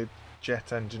and the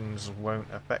jet engines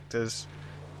won't affect us,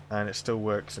 and it still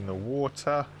works in the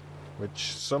water,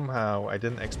 which somehow I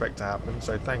didn't expect to happen.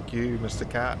 So thank you, Mr.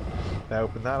 Cat, for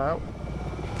helping that out.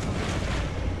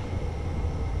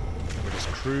 And we just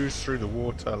cruise through the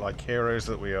water like heroes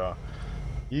that we are.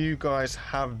 You guys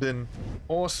have been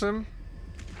awesome.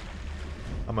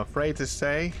 I'm afraid to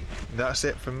say that's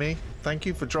it for me. Thank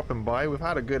you for dropping by. We've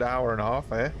had a good hour and a half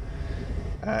here.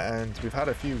 And we've had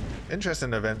a few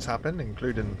interesting events happen,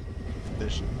 including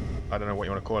this, I don't know what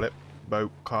you want to call it,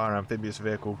 boat, car, amphibious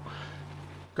vehicle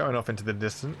going off into the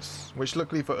distance, which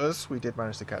luckily for us, we did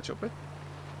manage to catch up with.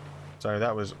 So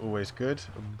that was always good.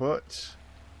 But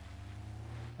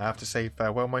I have to say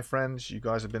farewell, my friends. You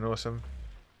guys have been awesome.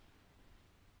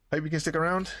 Hope you can stick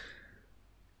around.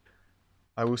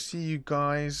 I will see you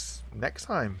guys next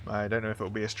time. I don't know if it will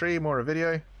be a stream or a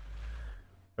video.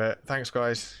 But thanks,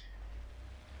 guys.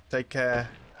 Take care.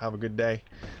 Have a good day.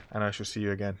 And I shall see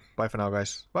you again. Bye for now,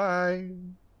 guys. Bye.